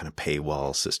kind of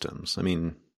paywall systems. I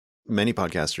mean, many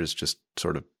podcasters just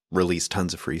sort of release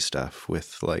tons of free stuff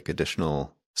with like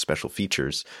additional special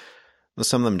features.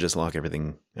 Some of them just lock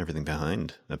everything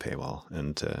behind a paywall.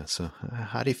 And so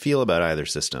how do you feel about either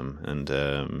system?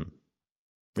 And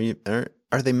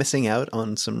are they missing out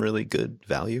on some really good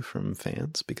value from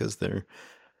fans because they're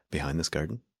behind this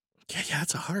garden? Yeah,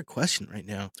 that's a hard question right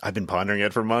now. I've been pondering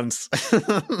it for months.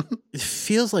 It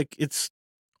feels like it's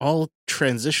all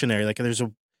transitionary. Like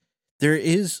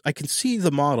I can see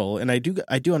the model and I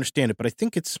do understand it, but I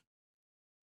think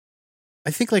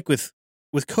like with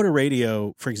Coda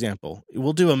Radio, for example,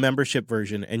 we'll do a membership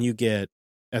version and you get,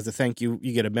 as a thank you,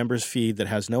 you get a member's feed that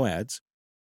has no ads.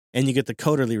 And you get the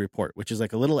Coderly Report, which is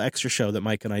like a little extra show that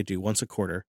Mike and I do once a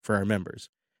quarter for our members.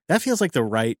 That feels like the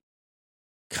right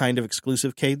kind of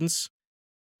exclusive cadence.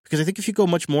 Because I think if you go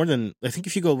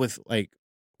with like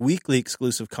weekly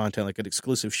exclusive content, like an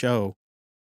exclusive show,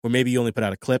 where maybe you only put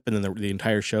out a clip and then the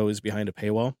entire show is behind a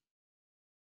paywall,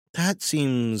 that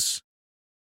seems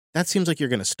like you're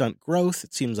going to stunt growth.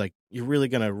 It seems like you're really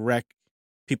going to wreck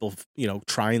people,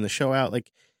 trying the show out. Like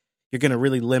you're going to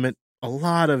really limit a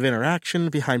lot of interaction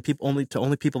behind people,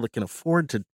 only people that can afford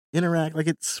to interact. Like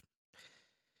it's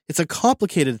a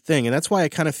complicated thing. And that's why I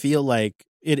kind of feel like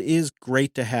it is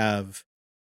great to have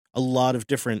a lot of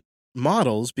different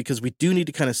models, because we do need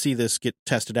to kind of see this get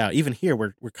tested out. Even here,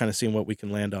 we're kind of seeing what we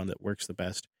can land on that works the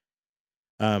best.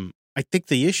 I think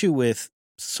the issue with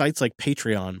sites like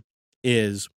Patreon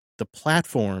is the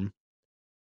platform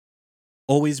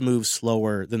always moves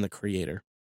slower than the creator.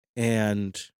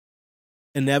 And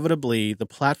inevitably, the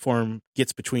platform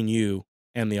gets between you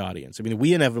and the audience. I mean,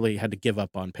 we inevitably had to give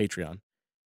up on Patreon.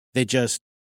 They just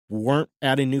weren't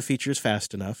adding new features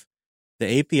fast enough.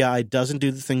 The API doesn't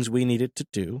do the things we need it to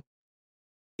do.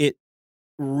 It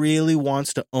really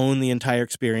wants to own the entire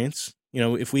experience.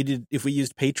 If we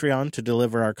used Patreon to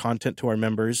deliver our content to our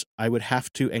members, I would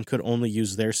have to and could only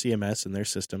use their CMS and their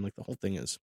system. Like the whole thing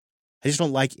is, I just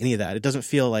don't like any of that. It doesn't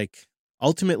feel like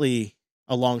ultimately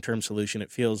a long-term solution.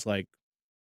 It feels like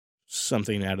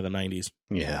something out of the 90s.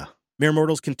 Yeah. Mere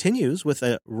Mortals continues with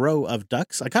a row of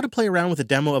ducks. I got to play around with a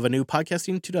demo of a new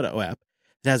Podcasting 2.0 app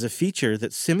that has a feature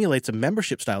that simulates a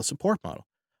membership-style support model.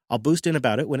 I'll boost in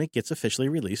about it when it gets officially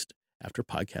released after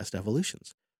Podcast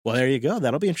Evolutions. Well, there you go.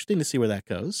 That'll be interesting to see where that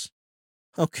goes.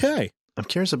 Okay. I'm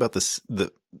curious about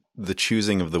the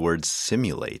choosing of the word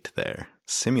simulate there.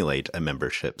 Simulate a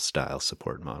membership-style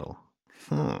support model.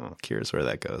 Curious where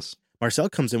that goes. Marcel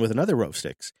comes in with another row of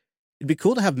sticks. It'd be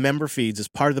cool to have member feeds as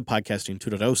part of the Podcasting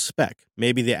 2.0 spec.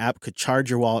 Maybe the app could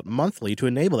charge your wallet monthly to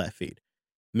enable that feed.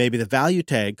 Maybe the value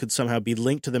tag could somehow be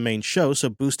linked to the main show, so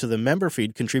boosts to the member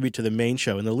feed contribute to the main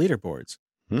show in the leaderboards.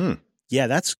 Yeah,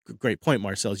 that's a great point,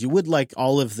 Marcel. You would like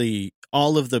all of the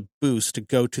boosts to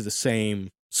go to the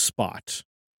same spot,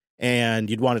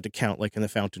 and you'd want it to count like in the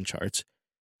fountain charts.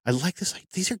 I like this.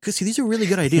 These are good. See, these are really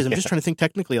good ideas. I'm just trying to think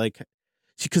technically,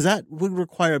 because that would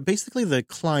require basically the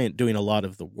client doing a lot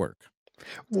of the work.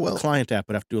 Well, the client app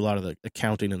would have to do a lot of the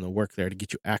accounting and the work there to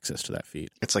get you access to that feed.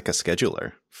 It's like a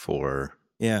scheduler for...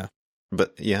 Yeah.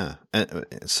 But yeah.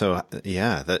 So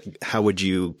yeah, how would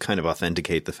you kind of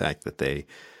authenticate the fact that they,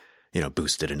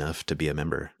 boosted enough to be a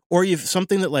member? Or you've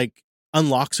something that like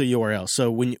unlocks a URL.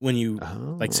 So when you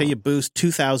like say you boost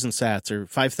 2,000 sats or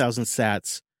 5,000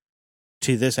 sats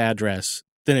to this address,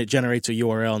 then it generates a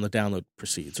URL and the download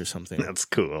proceeds or something. That's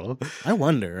cool. I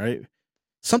wonder, right?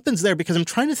 Something's there because I'm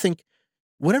trying to think,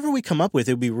 whatever we come up with,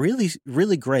 it would be really,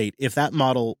 really great if that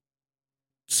model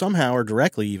somehow or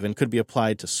directly even could be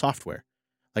applied to software,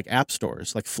 like app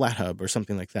stores, like FlatHub or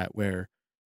something like that, where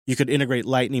you could integrate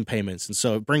Lightning payments. And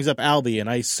so it brings up Alby and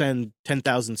I send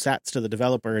 10,000 sats to the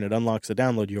developer and it unlocks the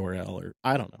download URL, or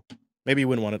I don't know. Maybe you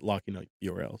wouldn't want it locking up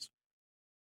URLs.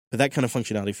 But that kind of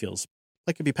functionality feels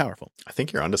like it'd be powerful. I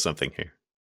think you're onto something here.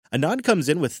 Anon comes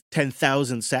in with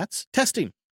 10,000 sats.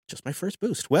 Testing. Just my first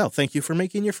boost. Well, thank you for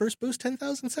making your first boost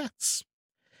 10,000 sats.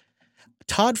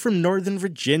 Todd from Northern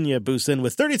Virginia boosts in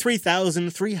with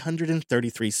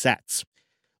 33,333 sats.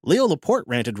 Leo Laporte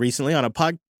ranted recently on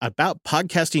about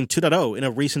Podcasting 2.0 in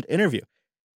a recent interview.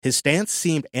 His stance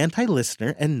seemed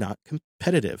anti-listener and not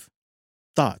competitive.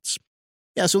 Thoughts?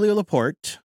 Yeah, so Leo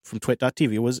Laporte from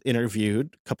Twit.tv was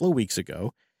interviewed a couple of weeks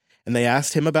ago, and they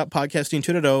asked him about Podcasting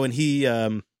 2.0, and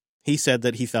he said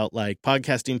that he felt like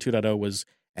Podcasting 2.0 was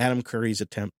Adam Curry's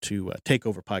attempt to take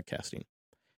over podcasting.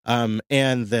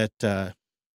 And that,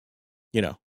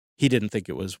 he didn't think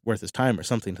it was worth his time or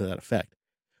something to that effect.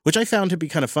 which I found to be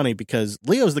kind of funny because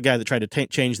Leo's the guy that tried to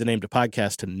change the name to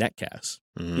podcast to Netcast.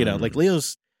 You know, like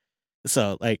Leo's,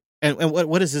 so like, and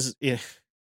what is his,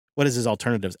 what is his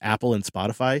alternatives? Apple and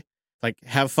Spotify? Like,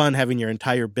 have fun having your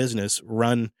entire business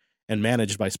run and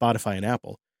managed by Spotify and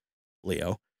Apple,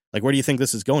 Leo. Like, where do you think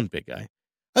this is going, big guy?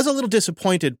 I was a little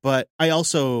disappointed, but I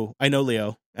know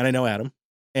Leo and I know Adam,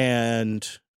 and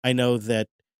I know that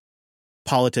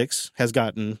politics has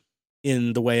gotten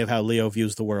in the way of how Leo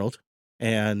views the world,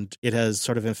 and it has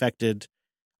sort of infected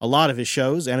a lot of his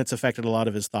shows, and it's affected a lot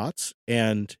of his thoughts,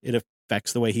 and it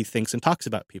affects the way he thinks and talks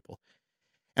about people.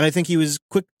 And I think he was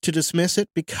quick to dismiss it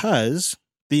because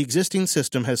the existing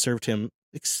system has served him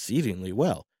exceedingly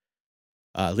well.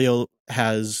 Leo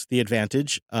has the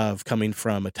advantage of coming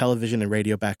from a television and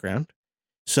radio background.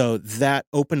 So that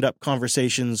opened up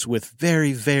conversations with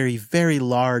very, very, very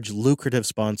large, lucrative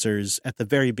sponsors at the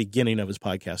very beginning of his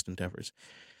podcast endeavors.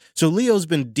 So Leo's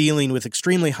been dealing with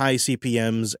extremely high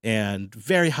CPMs and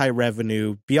very high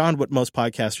revenue beyond what most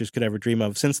podcasters could ever dream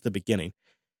of since the beginning.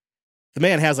 The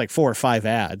man has like 4 or 5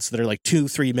 ads that are like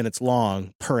 2-3 minutes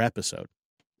long per episode.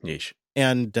 Yeesh.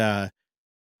 And,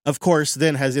 of course,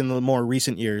 then has in the more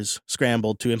recent years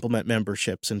scrambled to implement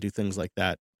memberships and do things like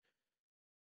that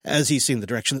as he's seen the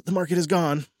direction that the market has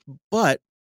gone. But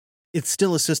it's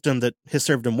still a system that has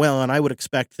served him well, and I would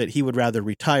expect that he would rather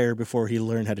retire before he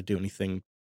learned how to do anything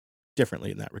differently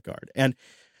in that regard. And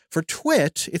for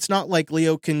Twit, it's not like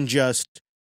Leo can just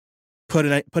put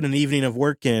an evening of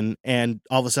work in and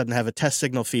all of a sudden have a test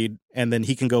signal feed, and then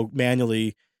he can go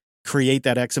manually create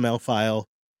that XML file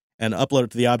and upload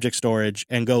it to the object storage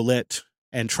and go lit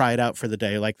and try it out for the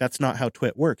day. Like, that's not how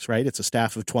Twit works, right? It's a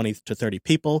staff of 20 to 30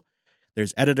 people.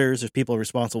 There's editors, there's people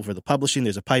responsible for the publishing,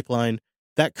 there's a pipeline.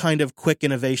 That kind of quick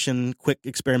innovation, quick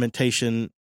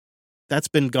experimentation, that's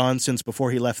been gone since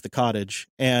before he left the cottage.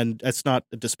 And that's not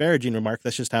a disparaging remark.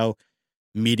 That's just how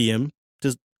medium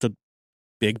to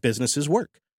big businesses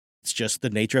work. It's just the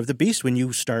nature of the beast when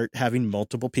you start having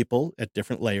multiple people at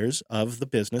different layers of the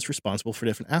business responsible for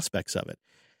different aspects of it.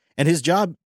 And his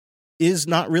job is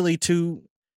not really to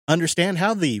understand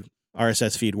how the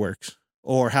RSS feed works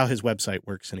or how his website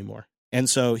works anymore. And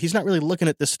so he's not really looking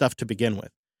at this stuff to begin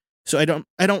with. So I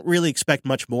don't really expect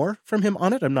much more from him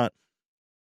on it. I'm not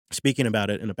speaking about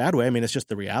it in a bad way. I mean, it's just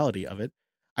the reality of it.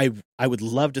 I would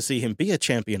love to see him be a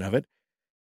champion of it.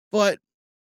 But,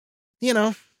 you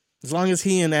know, as long as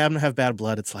he and Adam have bad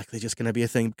blood, it's likely just going to be a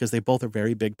thing because they both are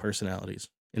very big personalities,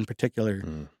 in particular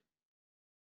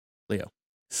Leo.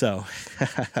 So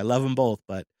I love them both,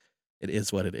 but it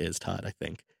is what it is, Todd, I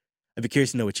think. I'd be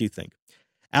curious to know what you think.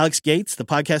 Alex Gates, the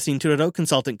Podcasting 2.0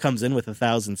 consultant, comes in with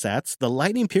 1,000 sats. The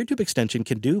Lightning PeerTube extension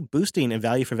can do boosting and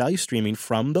value-for-value streaming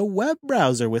from the web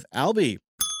browser with Alby.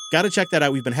 Got to check that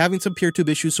out. We've been having some PeerTube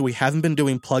issues, so we haven't been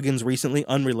doing plugins recently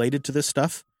unrelated to this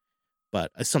stuff,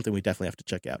 but it's something we definitely have to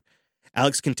check out.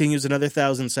 Alex continues another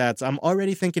 1,000 sats. I'm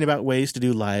already thinking about ways to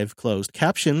do live closed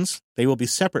captions. They will be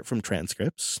separate from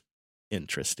transcripts.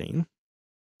 Interesting.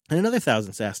 And another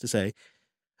 1,000 sats to say,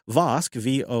 Vosk,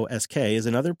 V-O-S-K, is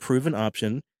another proven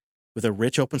option with a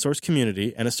rich open source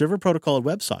community and a server protocol at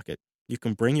WebSocket. You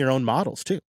can bring your own models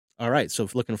too. All right, so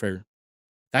if looking for,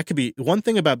 that could be one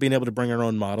thing about being able to bring our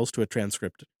own models to a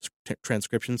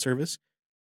transcription service.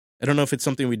 I don't know if it's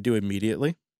something we'd do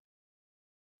immediately,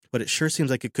 but it sure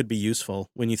seems like it could be useful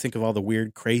when you think of all the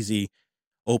weird, crazy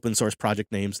open source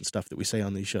project names and stuff that we say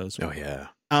on these shows. Oh, yeah.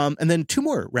 And then 2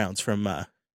 more rounds from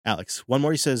Alex. One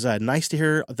more, he says, nice to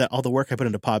hear that all the work I put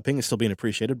into Podping is still being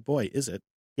appreciated. Boy, is it.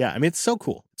 Yeah, I mean, it's so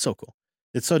cool. It's so cool.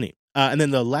 It's so neat. And then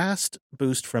the last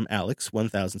boost from Alex,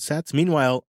 1,000 sats.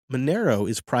 Meanwhile, Monero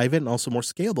is private and also more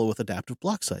scalable with adaptive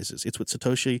block sizes. It's what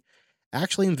Satoshi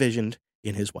actually envisioned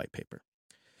in his white paper.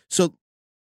 So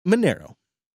Monero.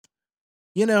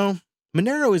 You know,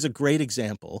 Monero is a great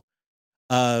example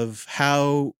of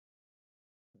how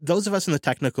those of us in the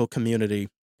technical community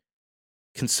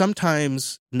can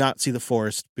sometimes not see the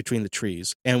forest between the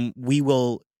trees, and we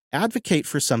will advocate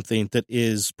for something that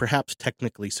is perhaps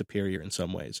technically superior in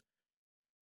some ways.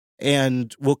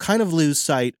 And we'll kind of lose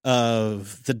sight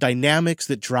of the dynamics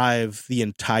that drive the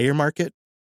entire market.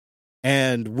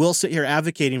 And we'll sit here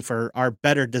advocating for our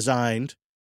better designed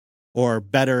or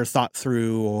better thought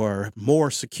through or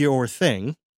more secure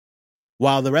thing,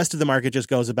 while the rest of the market just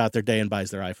goes about their day and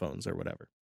buys their iPhones or whatever.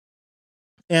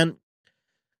 And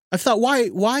I thought,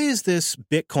 why is this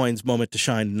Bitcoin's moment to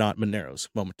shine, not Monero's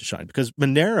moment to shine? Because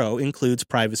Monero includes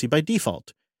privacy by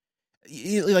default.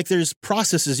 Like, there's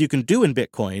processes you can do in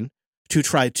Bitcoin to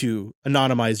try to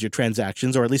anonymize your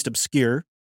transactions, or at least obscure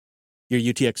your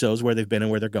UTXOs, where they've been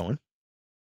and where they're going.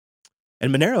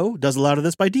 And Monero does a lot of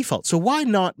this by default. So why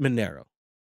not Monero?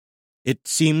 It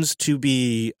seems to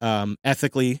be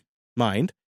ethically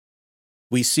mined.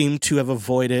 We seem to have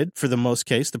avoided, for the most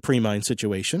case, the pre-mine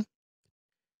situation.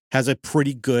 Has a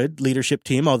pretty good leadership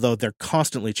team, although they're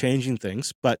constantly changing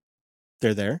things, but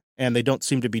they're there, and they don't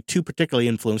seem to be too particularly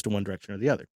influenced in one direction or the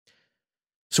other.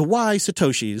 So why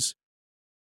Satoshis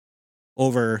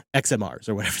over XMRs,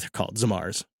 or whatever they're called,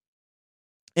 Zamars?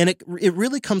 And it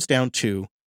really comes down to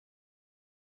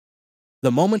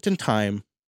the moment in time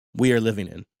we are living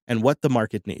in and what the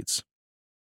market needs.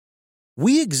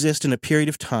 We exist in a period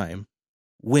of time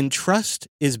when trust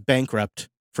is bankrupt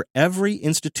for every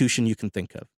institution you can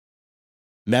think of.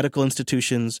 Medical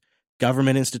institutions,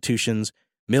 government institutions,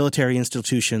 military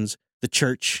institutions, the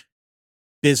church,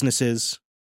 businesses.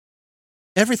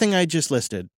 Everything I just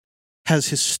listed has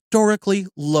historically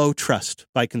low trust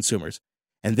by consumers.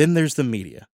 And then there's the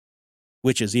media,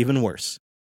 which is even worse.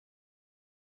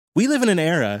 We live in an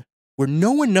era where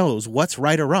no one knows what's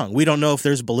right or wrong. We don't know if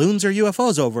there's balloons or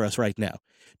UFOs over us right now.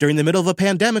 During the middle of a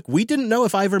pandemic, we didn't know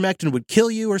if ivermectin would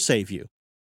kill you or save you.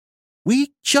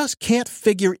 We just can't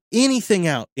figure anything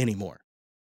out anymore.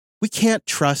 We can't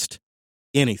trust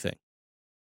anything.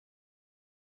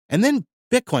 And then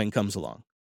Bitcoin comes along.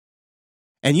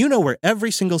 And you know where every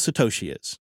single Satoshi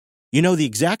is. You know the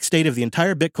exact state of the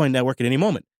entire Bitcoin network at any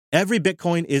moment. Every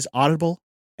Bitcoin is auditable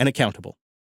and accountable.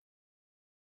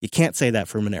 You can't say that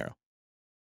for Monero.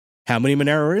 How many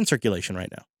Monero are in circulation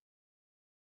right now?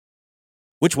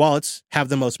 Which wallets have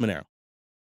the most Monero?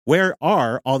 Where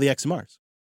are all the XMRs?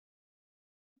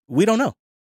 We don't know.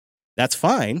 That's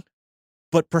fine,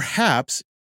 but perhaps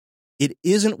it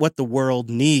isn't what the world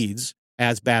needs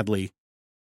as badly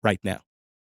right now.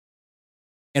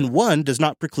 And one does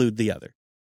not preclude the other.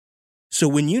 So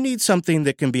when you need something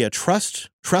that can be a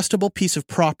trustable piece of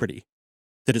property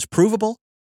that is provable,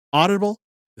 auditable,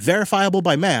 verifiable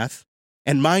by math,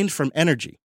 and mined from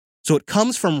energy, so it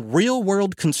comes from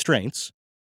real-world constraints,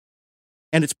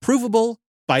 and it's provable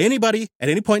by anybody at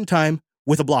any point in time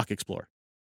with a block explorer.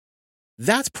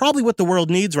 That's probably what the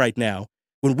world needs right now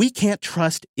when we can't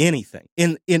trust anything.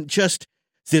 In just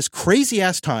this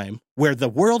crazy-ass time where the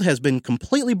world has been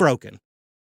completely broken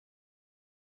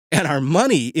and our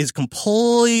money is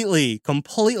completely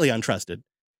untrusted.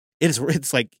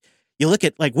 It's like, you look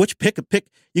at like which pick,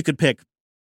 you could pick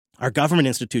our government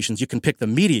institutions, you can pick the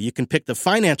media, you can pick the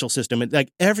financial system, and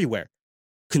like everywhere.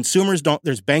 Consumers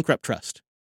there's bankrupt trust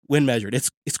when measured. It's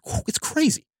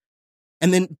crazy.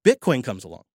 And then Bitcoin comes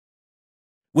along,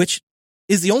 which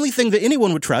is the only thing that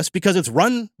anyone would trust because it's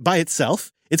run by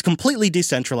itself. It's completely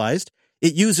decentralized.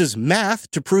 It uses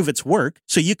math to prove its work.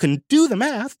 So you can do the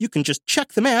math. You can just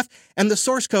check the math. And the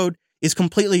source code is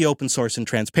completely open source and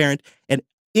transparent. And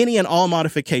any and all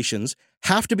modifications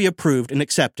have to be approved and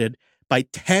accepted by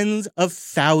tens of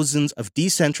thousands of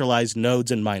decentralized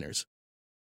nodes and miners.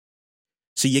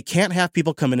 So you can't have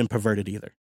people come in and pervert it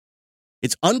either.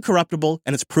 It's uncorruptible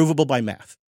and it's provable by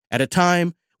math at a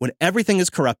time when everything is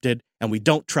corrupted and we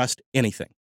don't trust anything.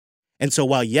 And so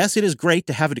while, yes, it is great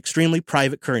to have an extremely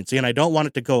private currency, and I don't want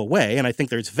it to go away, and I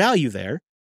think there's value there,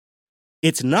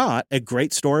 it's not a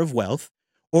great store of wealth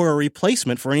or a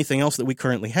replacement for anything else that we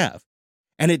currently have.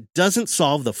 And it doesn't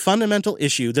solve the fundamental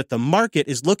issue that the market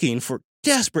is looking for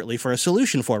desperately for a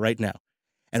solution for right now.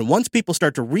 And once people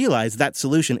start to realize that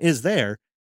solution is there,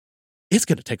 it's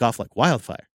going to take off like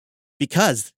wildfire.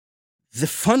 Because the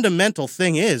fundamental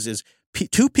thing is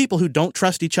two people who don't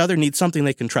trust each other need something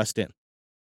they can trust in.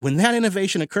 When that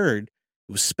innovation occurred,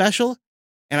 it was special,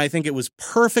 and I think it was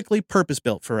perfectly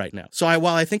purpose-built for right now. So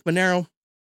while I think Monero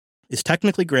is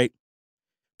technically great,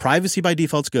 privacy by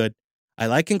default's good, I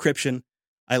like encryption,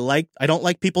 I don't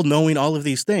like people knowing all of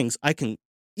these things, I can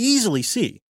easily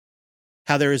see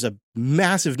how there is a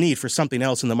massive need for something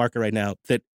else in the market right now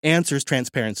that answers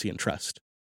transparency and trust.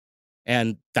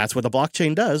 And that's what the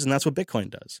blockchain does, and that's what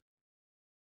Bitcoin does.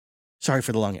 Sorry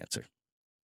for the long answer.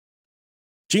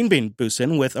 Gene Bean boosts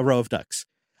in with a row of ducks.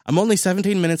 I'm only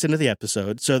 17 minutes into the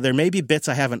episode, so there may be bits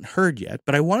I haven't heard yet,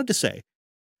 but I wanted to say,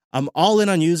 I'm all in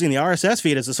on using the RSS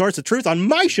feed as a source of truth on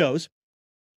my shows.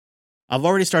 I've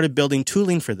already started building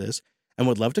tooling for this and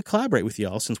would love to collaborate with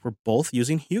y'all since we're both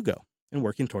using Hugo and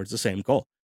working towards the same goal.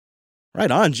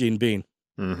 Right on, Gene Bean.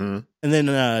 Mm-hmm. And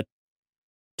then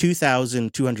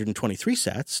 2,223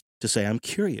 sats to say, I'm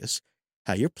curious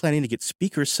how you're planning to get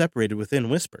speakers separated within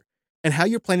Whisper and how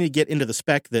you're planning to get into the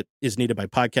spec that is needed by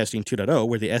Podcasting 2.0,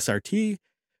 where the SRT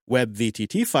web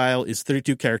VTT file is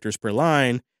 32 characters per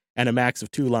line and a max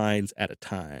of 2 lines at a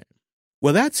time.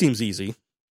 Well, that seems easy.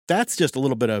 That's just a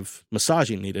little bit of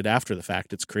massaging needed after the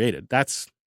fact it's created. I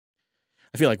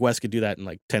feel like Wes could do that in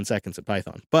like 10 seconds at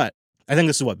Python. But I think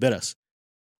this is what bit us.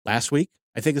 Last week,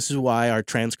 I think this is why our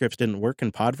transcripts didn't work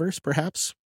in Podverse,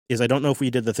 perhaps, is I don't know if we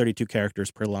did the 32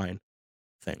 characters per line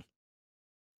thing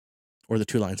or the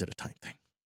 2 lines at a time thing.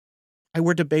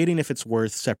 We're debating if it's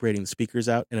worth separating the speakers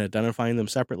out and identifying them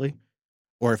separately,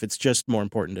 or if it's just more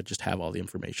important to just have all the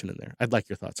information in there. I'd like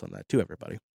your thoughts on that too,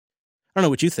 everybody. I don't know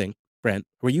what you think, Brent.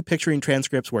 Were you picturing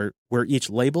transcripts where we're each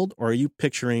labeled, or are you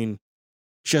picturing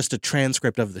just a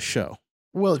transcript of the show?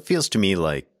 Well, it feels to me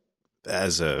like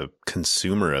as a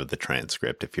consumer of the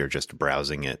transcript, if you're just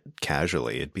browsing it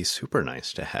casually, it'd be super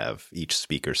nice to have each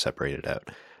speaker separated out.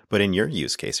 But in your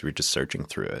use case, if you're just searching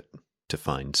through it to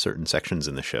find certain sections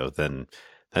in the show, then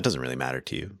that doesn't really matter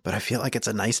to you. But I feel like it's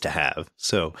a nice to have.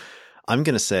 So I'm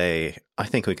going to say I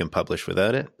think we can publish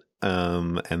without it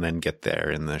and then get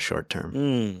there in the short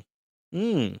term.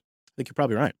 I think you're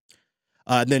probably right.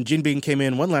 And then Gene Bean came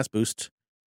in one last boost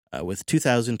with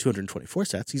 2,224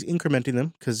 sats. He's incrementing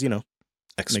them because,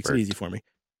 Expert. Makes it easy for me.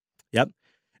 Yep.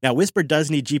 Now, Whisper does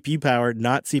need GPU power,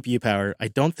 not CPU power. I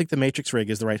don't think the Matrix rig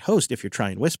is the right host if you're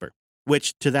trying Whisper,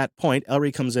 which to that point,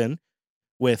 Elray comes in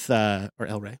with, or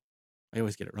Elray. I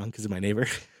always get it wrong because of my neighbor.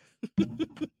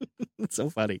 It's so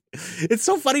funny. It's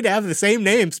so funny to have the same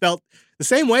name spelled the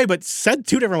same way, but said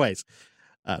 2 different ways.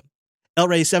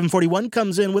 Elray 741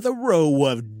 comes in with a row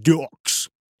of ducks.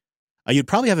 You'd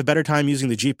probably have a better time using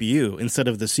the GPU instead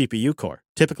of the CPU core.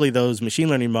 Typically, those machine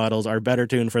learning models are better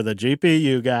tuned for the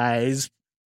GPU, guys.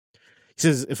 He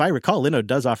says, if I recall, Linode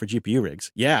does offer GPU rigs.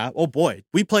 Yeah. Oh, boy.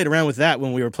 We played around with that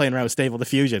when we were playing around with Stable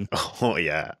Diffusion. Oh,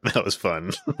 yeah. That was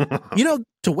fun.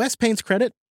 To Wes Payne's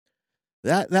credit,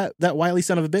 that wily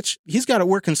son of a bitch, he's got it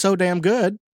working so damn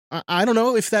good. I don't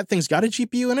know if that thing's got a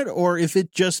GPU in it or if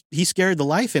it just, he scared the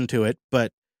life into it,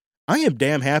 but I am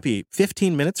damn happy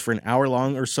 15 minutes for an hour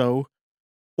long or so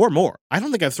or more. I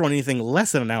don't think I've thrown anything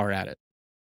less than an hour at it.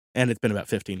 And it's been about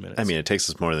 15 minutes. I mean, it takes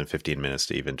us more than 15 minutes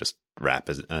to even just wrap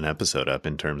an episode up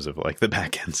in terms of like the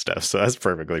back end stuff. So that's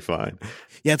perfectly fine.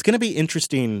 Yeah, it's going to be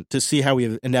interesting to see how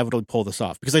we inevitably pull this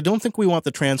off because I don't think we want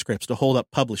the transcripts to hold up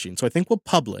publishing. So I think we'll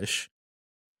publish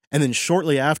and then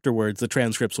shortly afterwards, the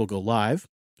transcripts will go live.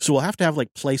 So we'll have to have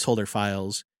like placeholder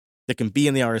files that can be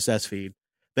in the RSS feed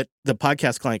that the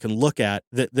podcast client can look at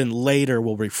that then later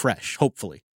will refresh,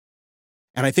 hopefully.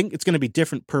 And I think it's going to be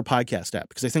different per podcast app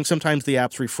because I think sometimes the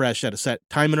apps refresh at a set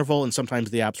time interval and sometimes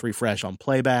the apps refresh on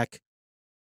playback.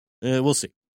 We'll see.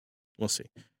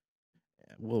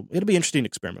 It'll be interesting to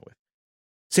experiment with.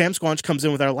 Sam Squanch comes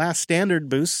in with our last standard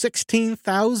boost,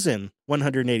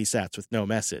 16,180 sats with no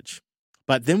message.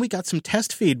 But then we got some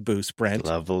test feed boosts, Brent.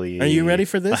 Lovely. Are you ready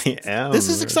for this? I am. This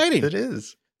is exciting. It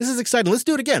is. This is exciting. Let's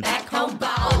do it again. Back home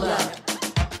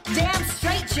baller. Damn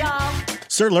straight, y'all.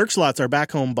 Sir Lurkslot's our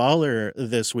back home baller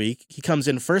this week. He comes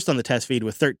in first on the test feed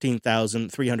with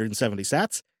 13,370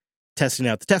 sats. Testing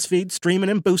out the test feed, streaming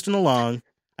and boosting along.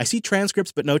 I see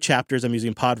transcripts but no chapters. I'm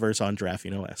using Podverse on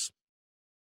Graphene OS.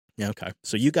 Yeah, okay.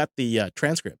 So you got the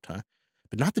transcript, huh?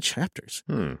 But not the chapters.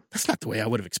 That's not the way I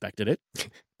would have expected it.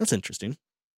 That's interesting.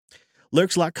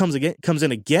 Lurkslot comes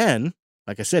in again.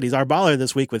 Like I said, he's our baller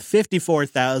this week with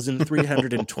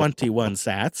 54,321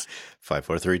 sats.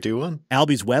 54321.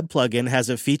 Alby's web plugin has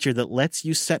a feature that lets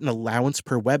you set an allowance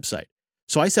per website.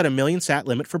 So I set a 1,000,000 sat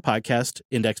limit for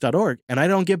podcastindex.org, and I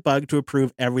don't get bugged to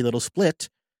approve every little split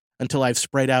until I've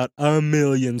sprayed out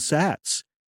 1,000,000 sats.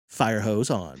 Fire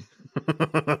hose on.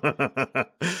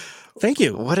 Thank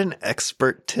you. What an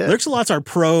expert tip. Lurkslot's our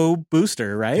pro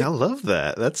booster, right? I love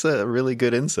that. That's a really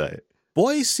good insight.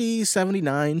 Boise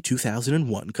 79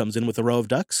 2001 comes in with a row of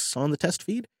ducks on the test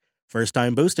feed. First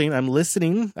time boosting. I'm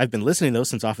listening. I've been listening, though,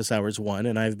 since Office Hours 1,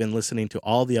 and I've been listening to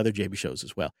all the other JB shows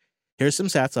as well. Here's some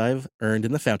sats I've earned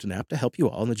in the Fountain app to help you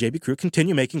all and the JB crew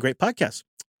continue making great podcasts.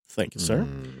 Thank you, sir.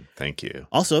 Thank you.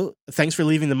 Also, thanks for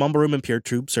leaving the Mumble Room and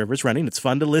PeerTube servers running. It's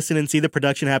fun to listen and see the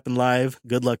production happen live.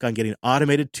 Good luck on getting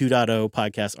automated 2.0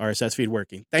 podcast RSS feed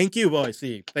working. Thank you,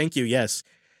 Boise. Thank you. Yes.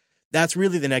 That's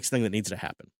really the next thing that needs to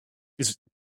happen. Is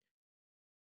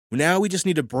now we just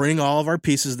need to bring all of our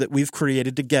pieces that we've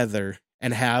created together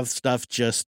and have stuff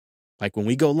just like when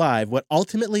we go live. What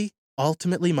ultimately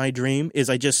my dream is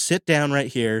I just sit down right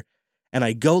here and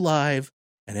I go live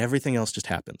and everything else just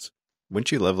happens.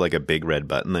 Wouldn't you love like a big red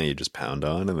button that you just pound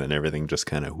on and then everything just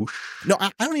kind of whoosh? No, I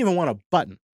don't even want a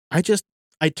button. I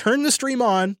turn the stream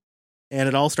on and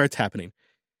it all starts happening.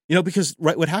 Because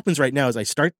what happens right now is I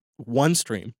start one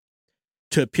stream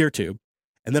to PeerTube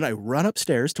and then I run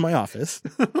upstairs to my office.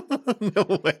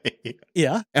 No way.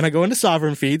 Yeah. And I go into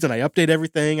Sovereign Feeds and I update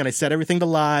everything and I set everything to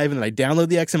live and then I download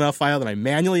the XML file and I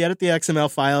manually edit the XML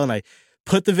file and I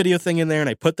put the video thing in there and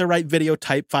I put the right video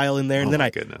type file in there and then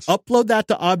I upload that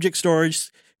to object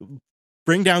storage,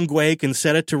 bring down Quake and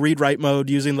set it to read-write mode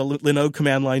using the Linode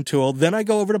command line tool. Then I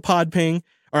go over to Podping,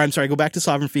 I go back to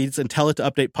Sovereign Feeds and tell it to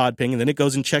update Podping, and then it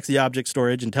goes and checks the object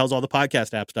storage and tells all the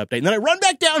podcast apps to update. And then I run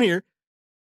back down here,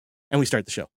 and we start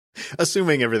the show.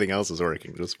 Assuming everything else is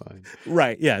working just fine.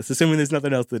 Right, yes, assuming there's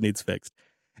nothing else that needs fixed.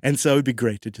 And so it'd be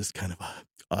great to just kind of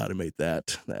automate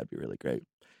that. That'd be really great.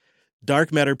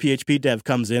 Dark Matter PHP Dev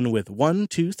comes in with 1,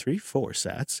 2, 3, 4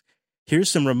 sats.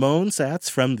 Here's some Ramon sats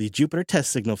from the Jupiter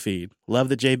test signal feed. Love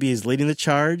that JB is leading the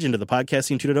charge into the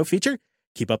Podcasting 2.0 feature.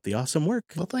 Keep up the awesome work.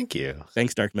 Well, thank you.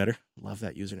 Thanks, Dark Matter. Love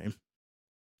that username.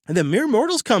 And then Mere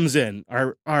Mortals comes in.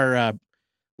 Our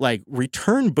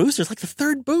return boosters, like the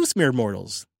third boost, Mere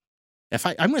Mortals.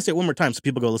 I'm going to say it one more time so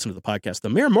people go listen to the podcast. The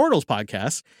Mere Mortals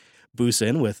podcast boosts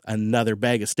in with another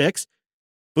bag of sticks,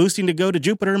 boosting to go to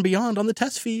Jupiter and beyond on the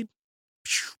test feed.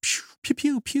 Pew, pew, pew,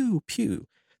 pew, pew, pew.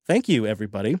 Thank you,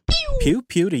 everybody. Pew, pew,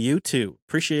 pew to you, too.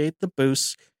 Appreciate the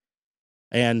boosts.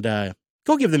 And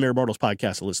go give the Mere Mortals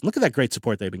podcast a listen. Look at that great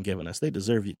support they've been giving us. They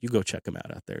deserve it. You go check them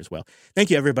out there as well.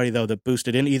 Thank you, everybody, though, that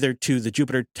boosted in either to the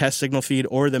Jupiter test signal feed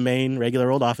or the main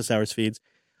regular old office hours feeds.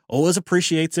 Always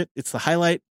appreciates it. It's the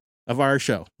highlight of our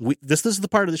show. This is the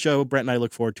part of the show Brent and I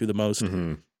look forward to the most.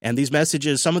 Mm-hmm. And these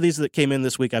messages, some of these that came in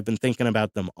this week, I've been thinking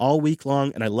about them all week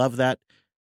long, and I love that.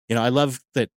 I love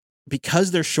that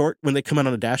because they're short when they come out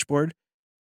on a dashboard,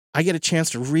 I get a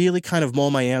chance to really kind of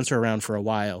mull my answer around for a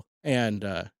while. And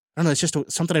I don't know, it's just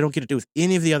something I don't get to do with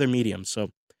any of the other mediums. So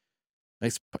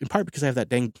it's in part because I have that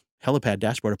dang helipad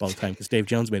dashboard up all the time because Dave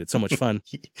Jones made it so much fun.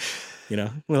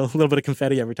 A little bit of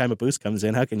confetti every time a boost comes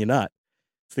in. How can you not?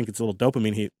 I think it's a little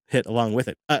dopamine hit along with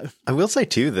it. I will say,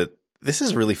 too, that this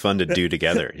is really fun to do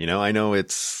together. I know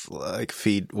it's like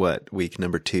week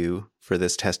number 2 for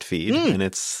this test feed, and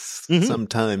it's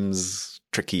sometimes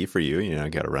tricky for you. You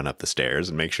got to run up the stairs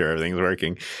and make sure everything's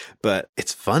working. But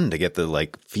it's fun to get the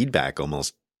feedback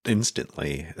almost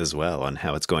instantly as well on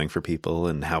how it's going for people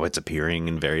and how it's appearing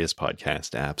in various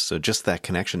podcast apps. So just that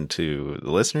connection to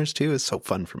the listeners, too, is so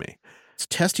fun for me. It's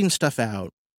testing stuff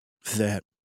out that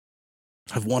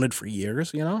I've wanted for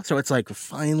years, So it's like we're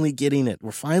finally getting it.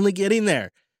 We're finally getting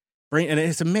there. And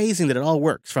it's amazing that it all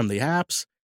works, from the apps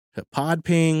to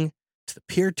Podping to the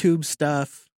PeerTube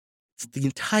stuff. It's the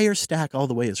entire stack all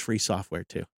the way is free software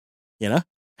too.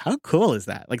 How cool is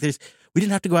that? We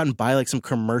didn't have to go out and buy some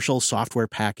commercial software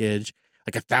package,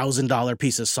 like $1,000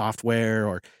 piece of software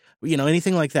or,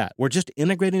 anything like that. We're just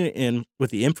integrating it in with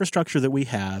the infrastructure that we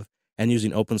have and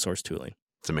using open source tooling.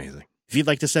 It's amazing. If you'd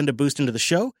like to send a boost into the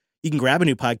show, you can grab a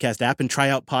new podcast app and try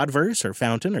out Podverse or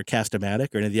Fountain or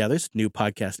Cast-O-Matic or any of the others,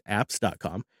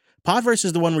 newpodcastapps.com. Podverse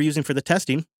is the one we're using for the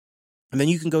testing. And then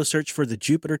you can go search for the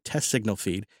Jupiter test signal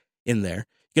feed in there.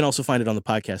 You can also find it on the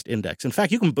podcast index. In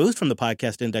fact, you can boost from the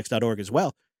podcastindex.org as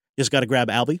well. You just got to grab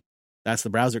Alby. That's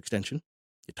the browser extension.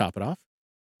 You top it off.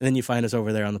 And then you find us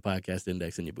over there on the podcast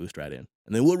index and you boost right in.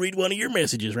 And then we'll read one of your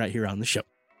messages right here on the show.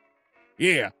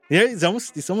 Yeah, he's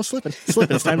almost slipping.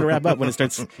 It's time to wrap up when it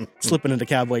starts slipping into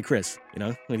Cowboy Chris,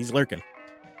 when he's lurking.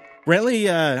 Brentley,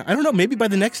 I don't know, maybe by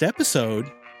the next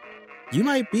episode, you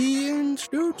might be in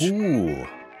Stooge. Ooh,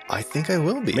 I think I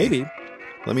will be. Maybe.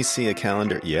 Let me see a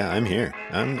calendar. Yeah, I'm here.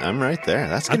 I'm right there.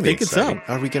 That's going to be exciting.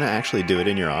 Are we going to actually do it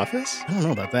in your office? I don't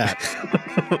know about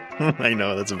that. I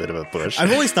know, that's a bit of a push.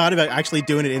 I've always thought about actually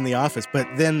doing it in the office, but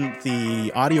then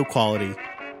the audio quality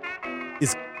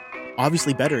is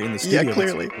obviously better in the studio. Yeah,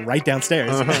 clearly. Right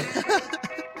downstairs.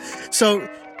 So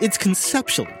it's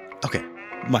conceptually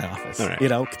my office. All right.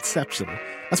 Conceptually.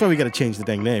 That's why we got to change the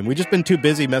dang name. We've just been too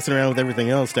busy messing around with everything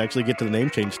else to actually get to the name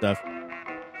change stuff.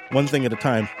 One thing at a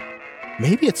time.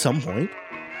 Maybe at some point,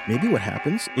 what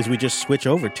happens is we just switch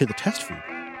over to the test feed.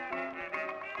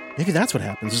 Maybe that's what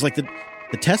happens. It's like the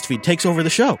test feed takes over the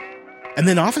show. And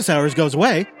then office hours goes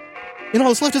away. And all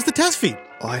that's left is the test feed.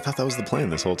 Oh, I thought that was the plan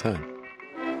this whole time.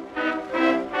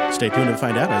 Stay tuned and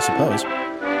find out, I suppose.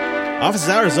 Office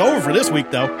hours is over for this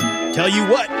week, though. Tell you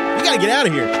what, you got to get out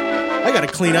of here. I got to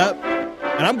clean up,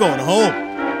 and I'm going home.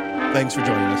 Thanks for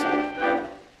joining us.